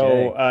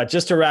 So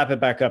just to wrap it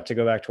back up, to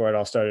go back to where it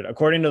all started,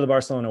 according to the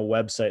Barcelona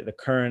website, the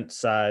current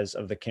size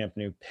of the Camp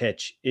Nou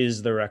pitch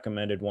is the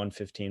recommended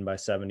 115 by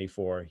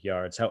 74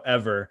 yards.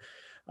 However,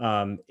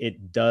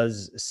 it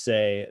does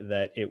say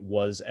that it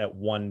was at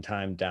one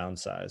time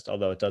downsized,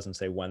 although it doesn't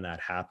say when that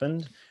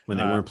happened. When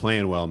they weren't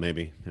playing well,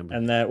 maybe.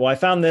 And that, I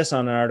found this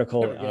on an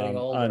article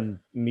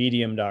on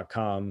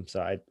medium.com. So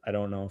I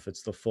don't know if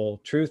it's the full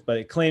truth, but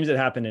it claims it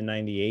happened in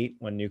 98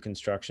 when new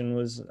construction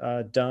was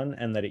done,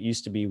 and that it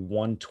used to be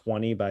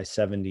 120 by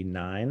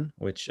 79,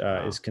 which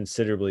is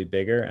considerably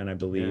bigger. And I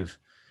believe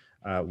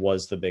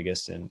was the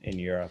biggest in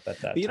Europe at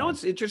that time. You know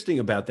what's interesting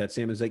about that,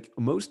 Sam, is like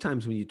most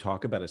times when you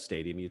talk about a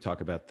stadium, you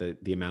talk about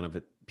the amount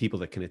of people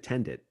that can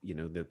attend it,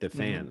 the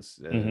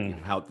fans,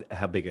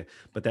 how big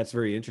but that's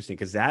very interesting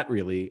because that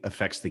really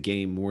affects the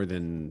game more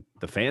than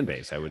the fan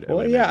base. I would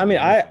imagine.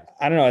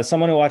 I don't know, as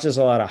someone who watches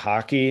a lot of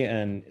hockey,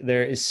 and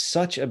there is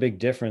such a big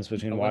difference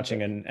between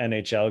watching an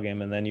NHL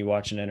game and then you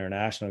watch an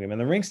international game,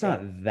 and the rink's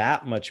not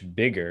that much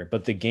bigger,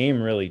 but the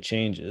game really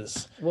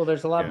changes. Well,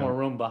 there's a lot more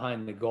room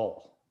behind the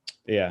goal.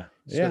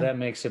 So that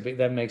makes a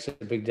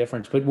big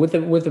difference. But with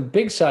a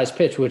big size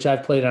pitch, which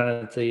I've played on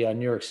at the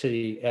New York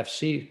City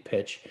FC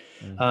pitch,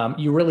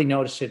 you really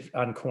notice it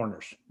on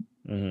corners.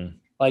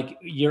 Like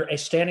you're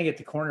standing at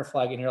the corner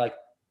flag and you're like,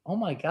 oh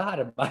my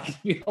God, am I going to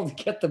be able to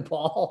get the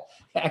ball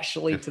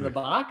actually to the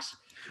box?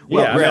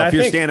 Well, if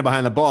you're standing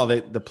behind the ball,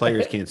 the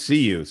players can't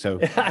see you. So,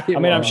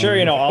 I'm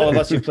sure, all of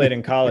us who played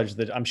in college,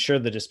 I'm sure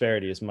the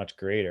disparity is much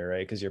greater,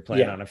 right? Because you're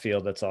playing on a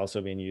field that's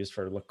also being used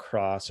for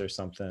lacrosse or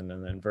something,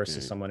 and then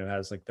versus someone who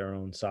has like their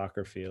own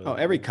soccer field. Oh,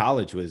 every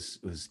college was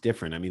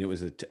different. I mean, it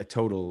was a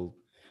total.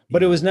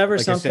 But it was never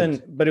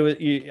something, but it was,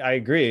 I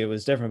agree, it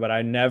was different, but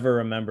I never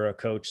remember a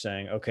coach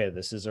saying, okay,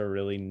 this is a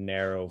really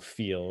narrow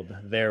field,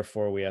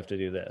 therefore we have to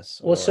do this.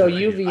 Well, so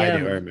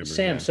UVM,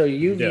 Sam, so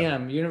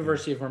UVM,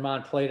 University of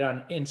Vermont, played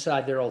on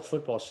inside their old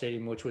football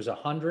stadium, which was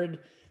 100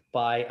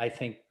 by, I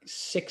think,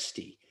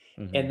 60.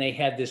 And they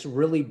had this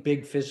really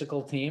big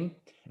physical team,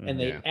 and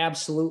they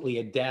absolutely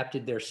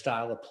adapted their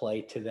style of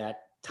play to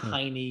that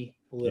tiny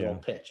little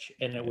pitch.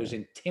 And it was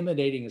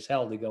intimidating as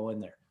hell to go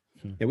in there.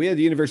 Yeah, we had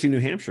the University of New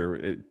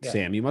Hampshire,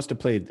 Sam. You must have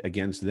played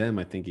against them,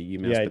 I think, at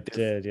UMass. Yeah, I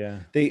did, yeah.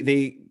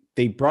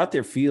 They brought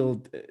their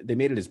field, they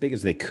made it as big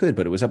as they could,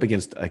 but it was up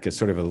against like a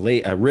sort of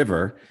a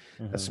river,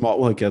 a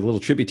small, like a little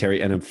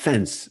tributary, and a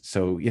fence.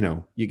 So,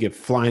 you get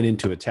flying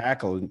into a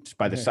tackle, and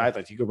by the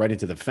sidelines, you go right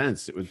into the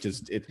fence. It was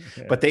just,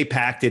 but they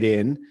packed it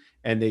in,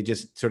 and they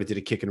just sort of did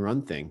a kick and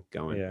run thing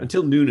going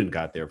until Noonan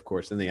got there, of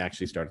course. Then they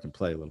actually started to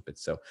play a little bit.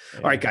 So,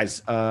 all right,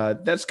 guys,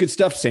 that's good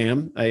stuff,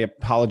 Sam. I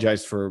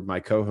apologize for my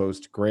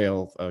co-host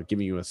Grayle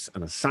giving you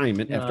an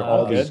assignment after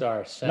all the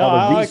research.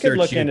 I could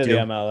look into the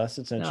MLS.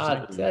 It's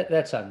interesting.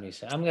 That's on me,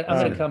 Sam. I'm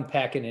gonna come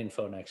packing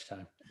info next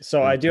time.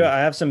 So I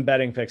have some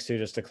betting picks too,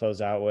 just to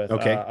close out with.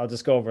 Okay. I'll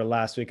just go over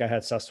last week. I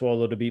had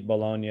Sassuolo to beat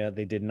Bologna.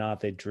 They did not.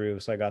 They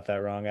drew. So I got that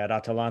wrong. I had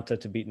Atalanta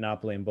to beat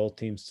Napoli and both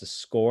teams to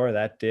score.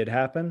 That did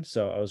happen.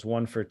 So I was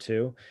 1 for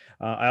 2.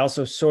 I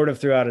also sort of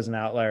threw out as an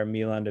outlier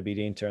Milan to beat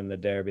Inter in the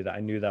derby. That I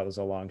knew that was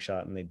a long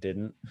shot and they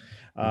didn't.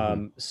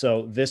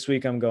 So this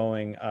week I'm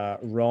going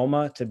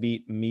Roma to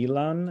beat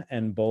Milan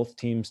and both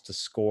teams to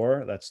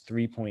score. That's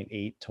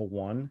 3.8 to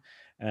 1.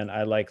 And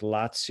I like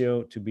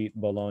Lazio to beat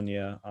Bologna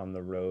on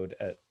the road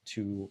at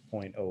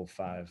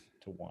 2.05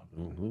 to 1. A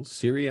little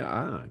Serie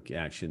A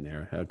action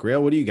there.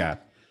 Grayle, what do you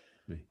got?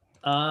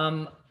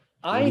 I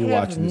have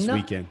watching this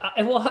weekend.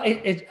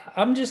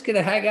 I'm just going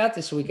to hang out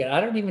this weekend.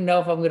 I don't even know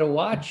if I'm going to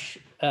watch.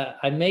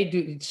 I may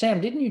do. Sam,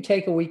 didn't you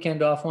take a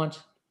weekend off once?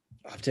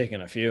 I've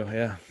taken a few.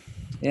 Yeah.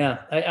 Yeah.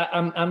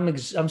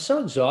 I'm so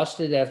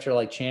exhausted after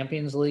like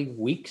Champions League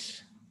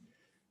weeks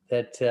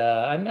that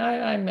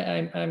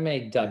I may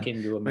duck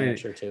into a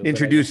match or two.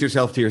 Introduce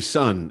yourself to your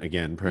son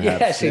again,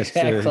 perhaps. Yes,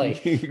 exactly.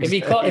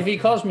 If he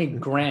calls me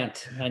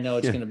Grant, I know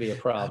it's going to be a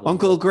problem.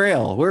 Uncle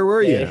Grayle, where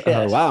were you? Yes.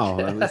 Oh, wow,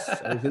 I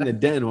was in the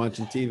den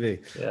watching TV.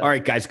 Yeah. All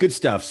right, guys, good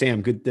stuff.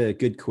 Sam,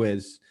 good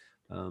quiz,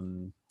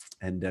 and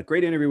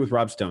great interview with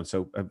Rob Stone.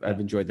 So I've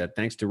enjoyed that.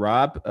 Thanks to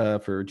Rob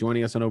for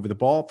joining us on Over the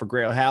Ball. For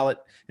Grayle Hallett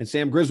and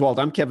Sam Griswold,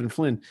 I'm Kevin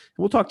Flynn, and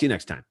we'll talk to you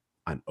next time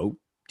on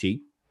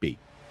OTB.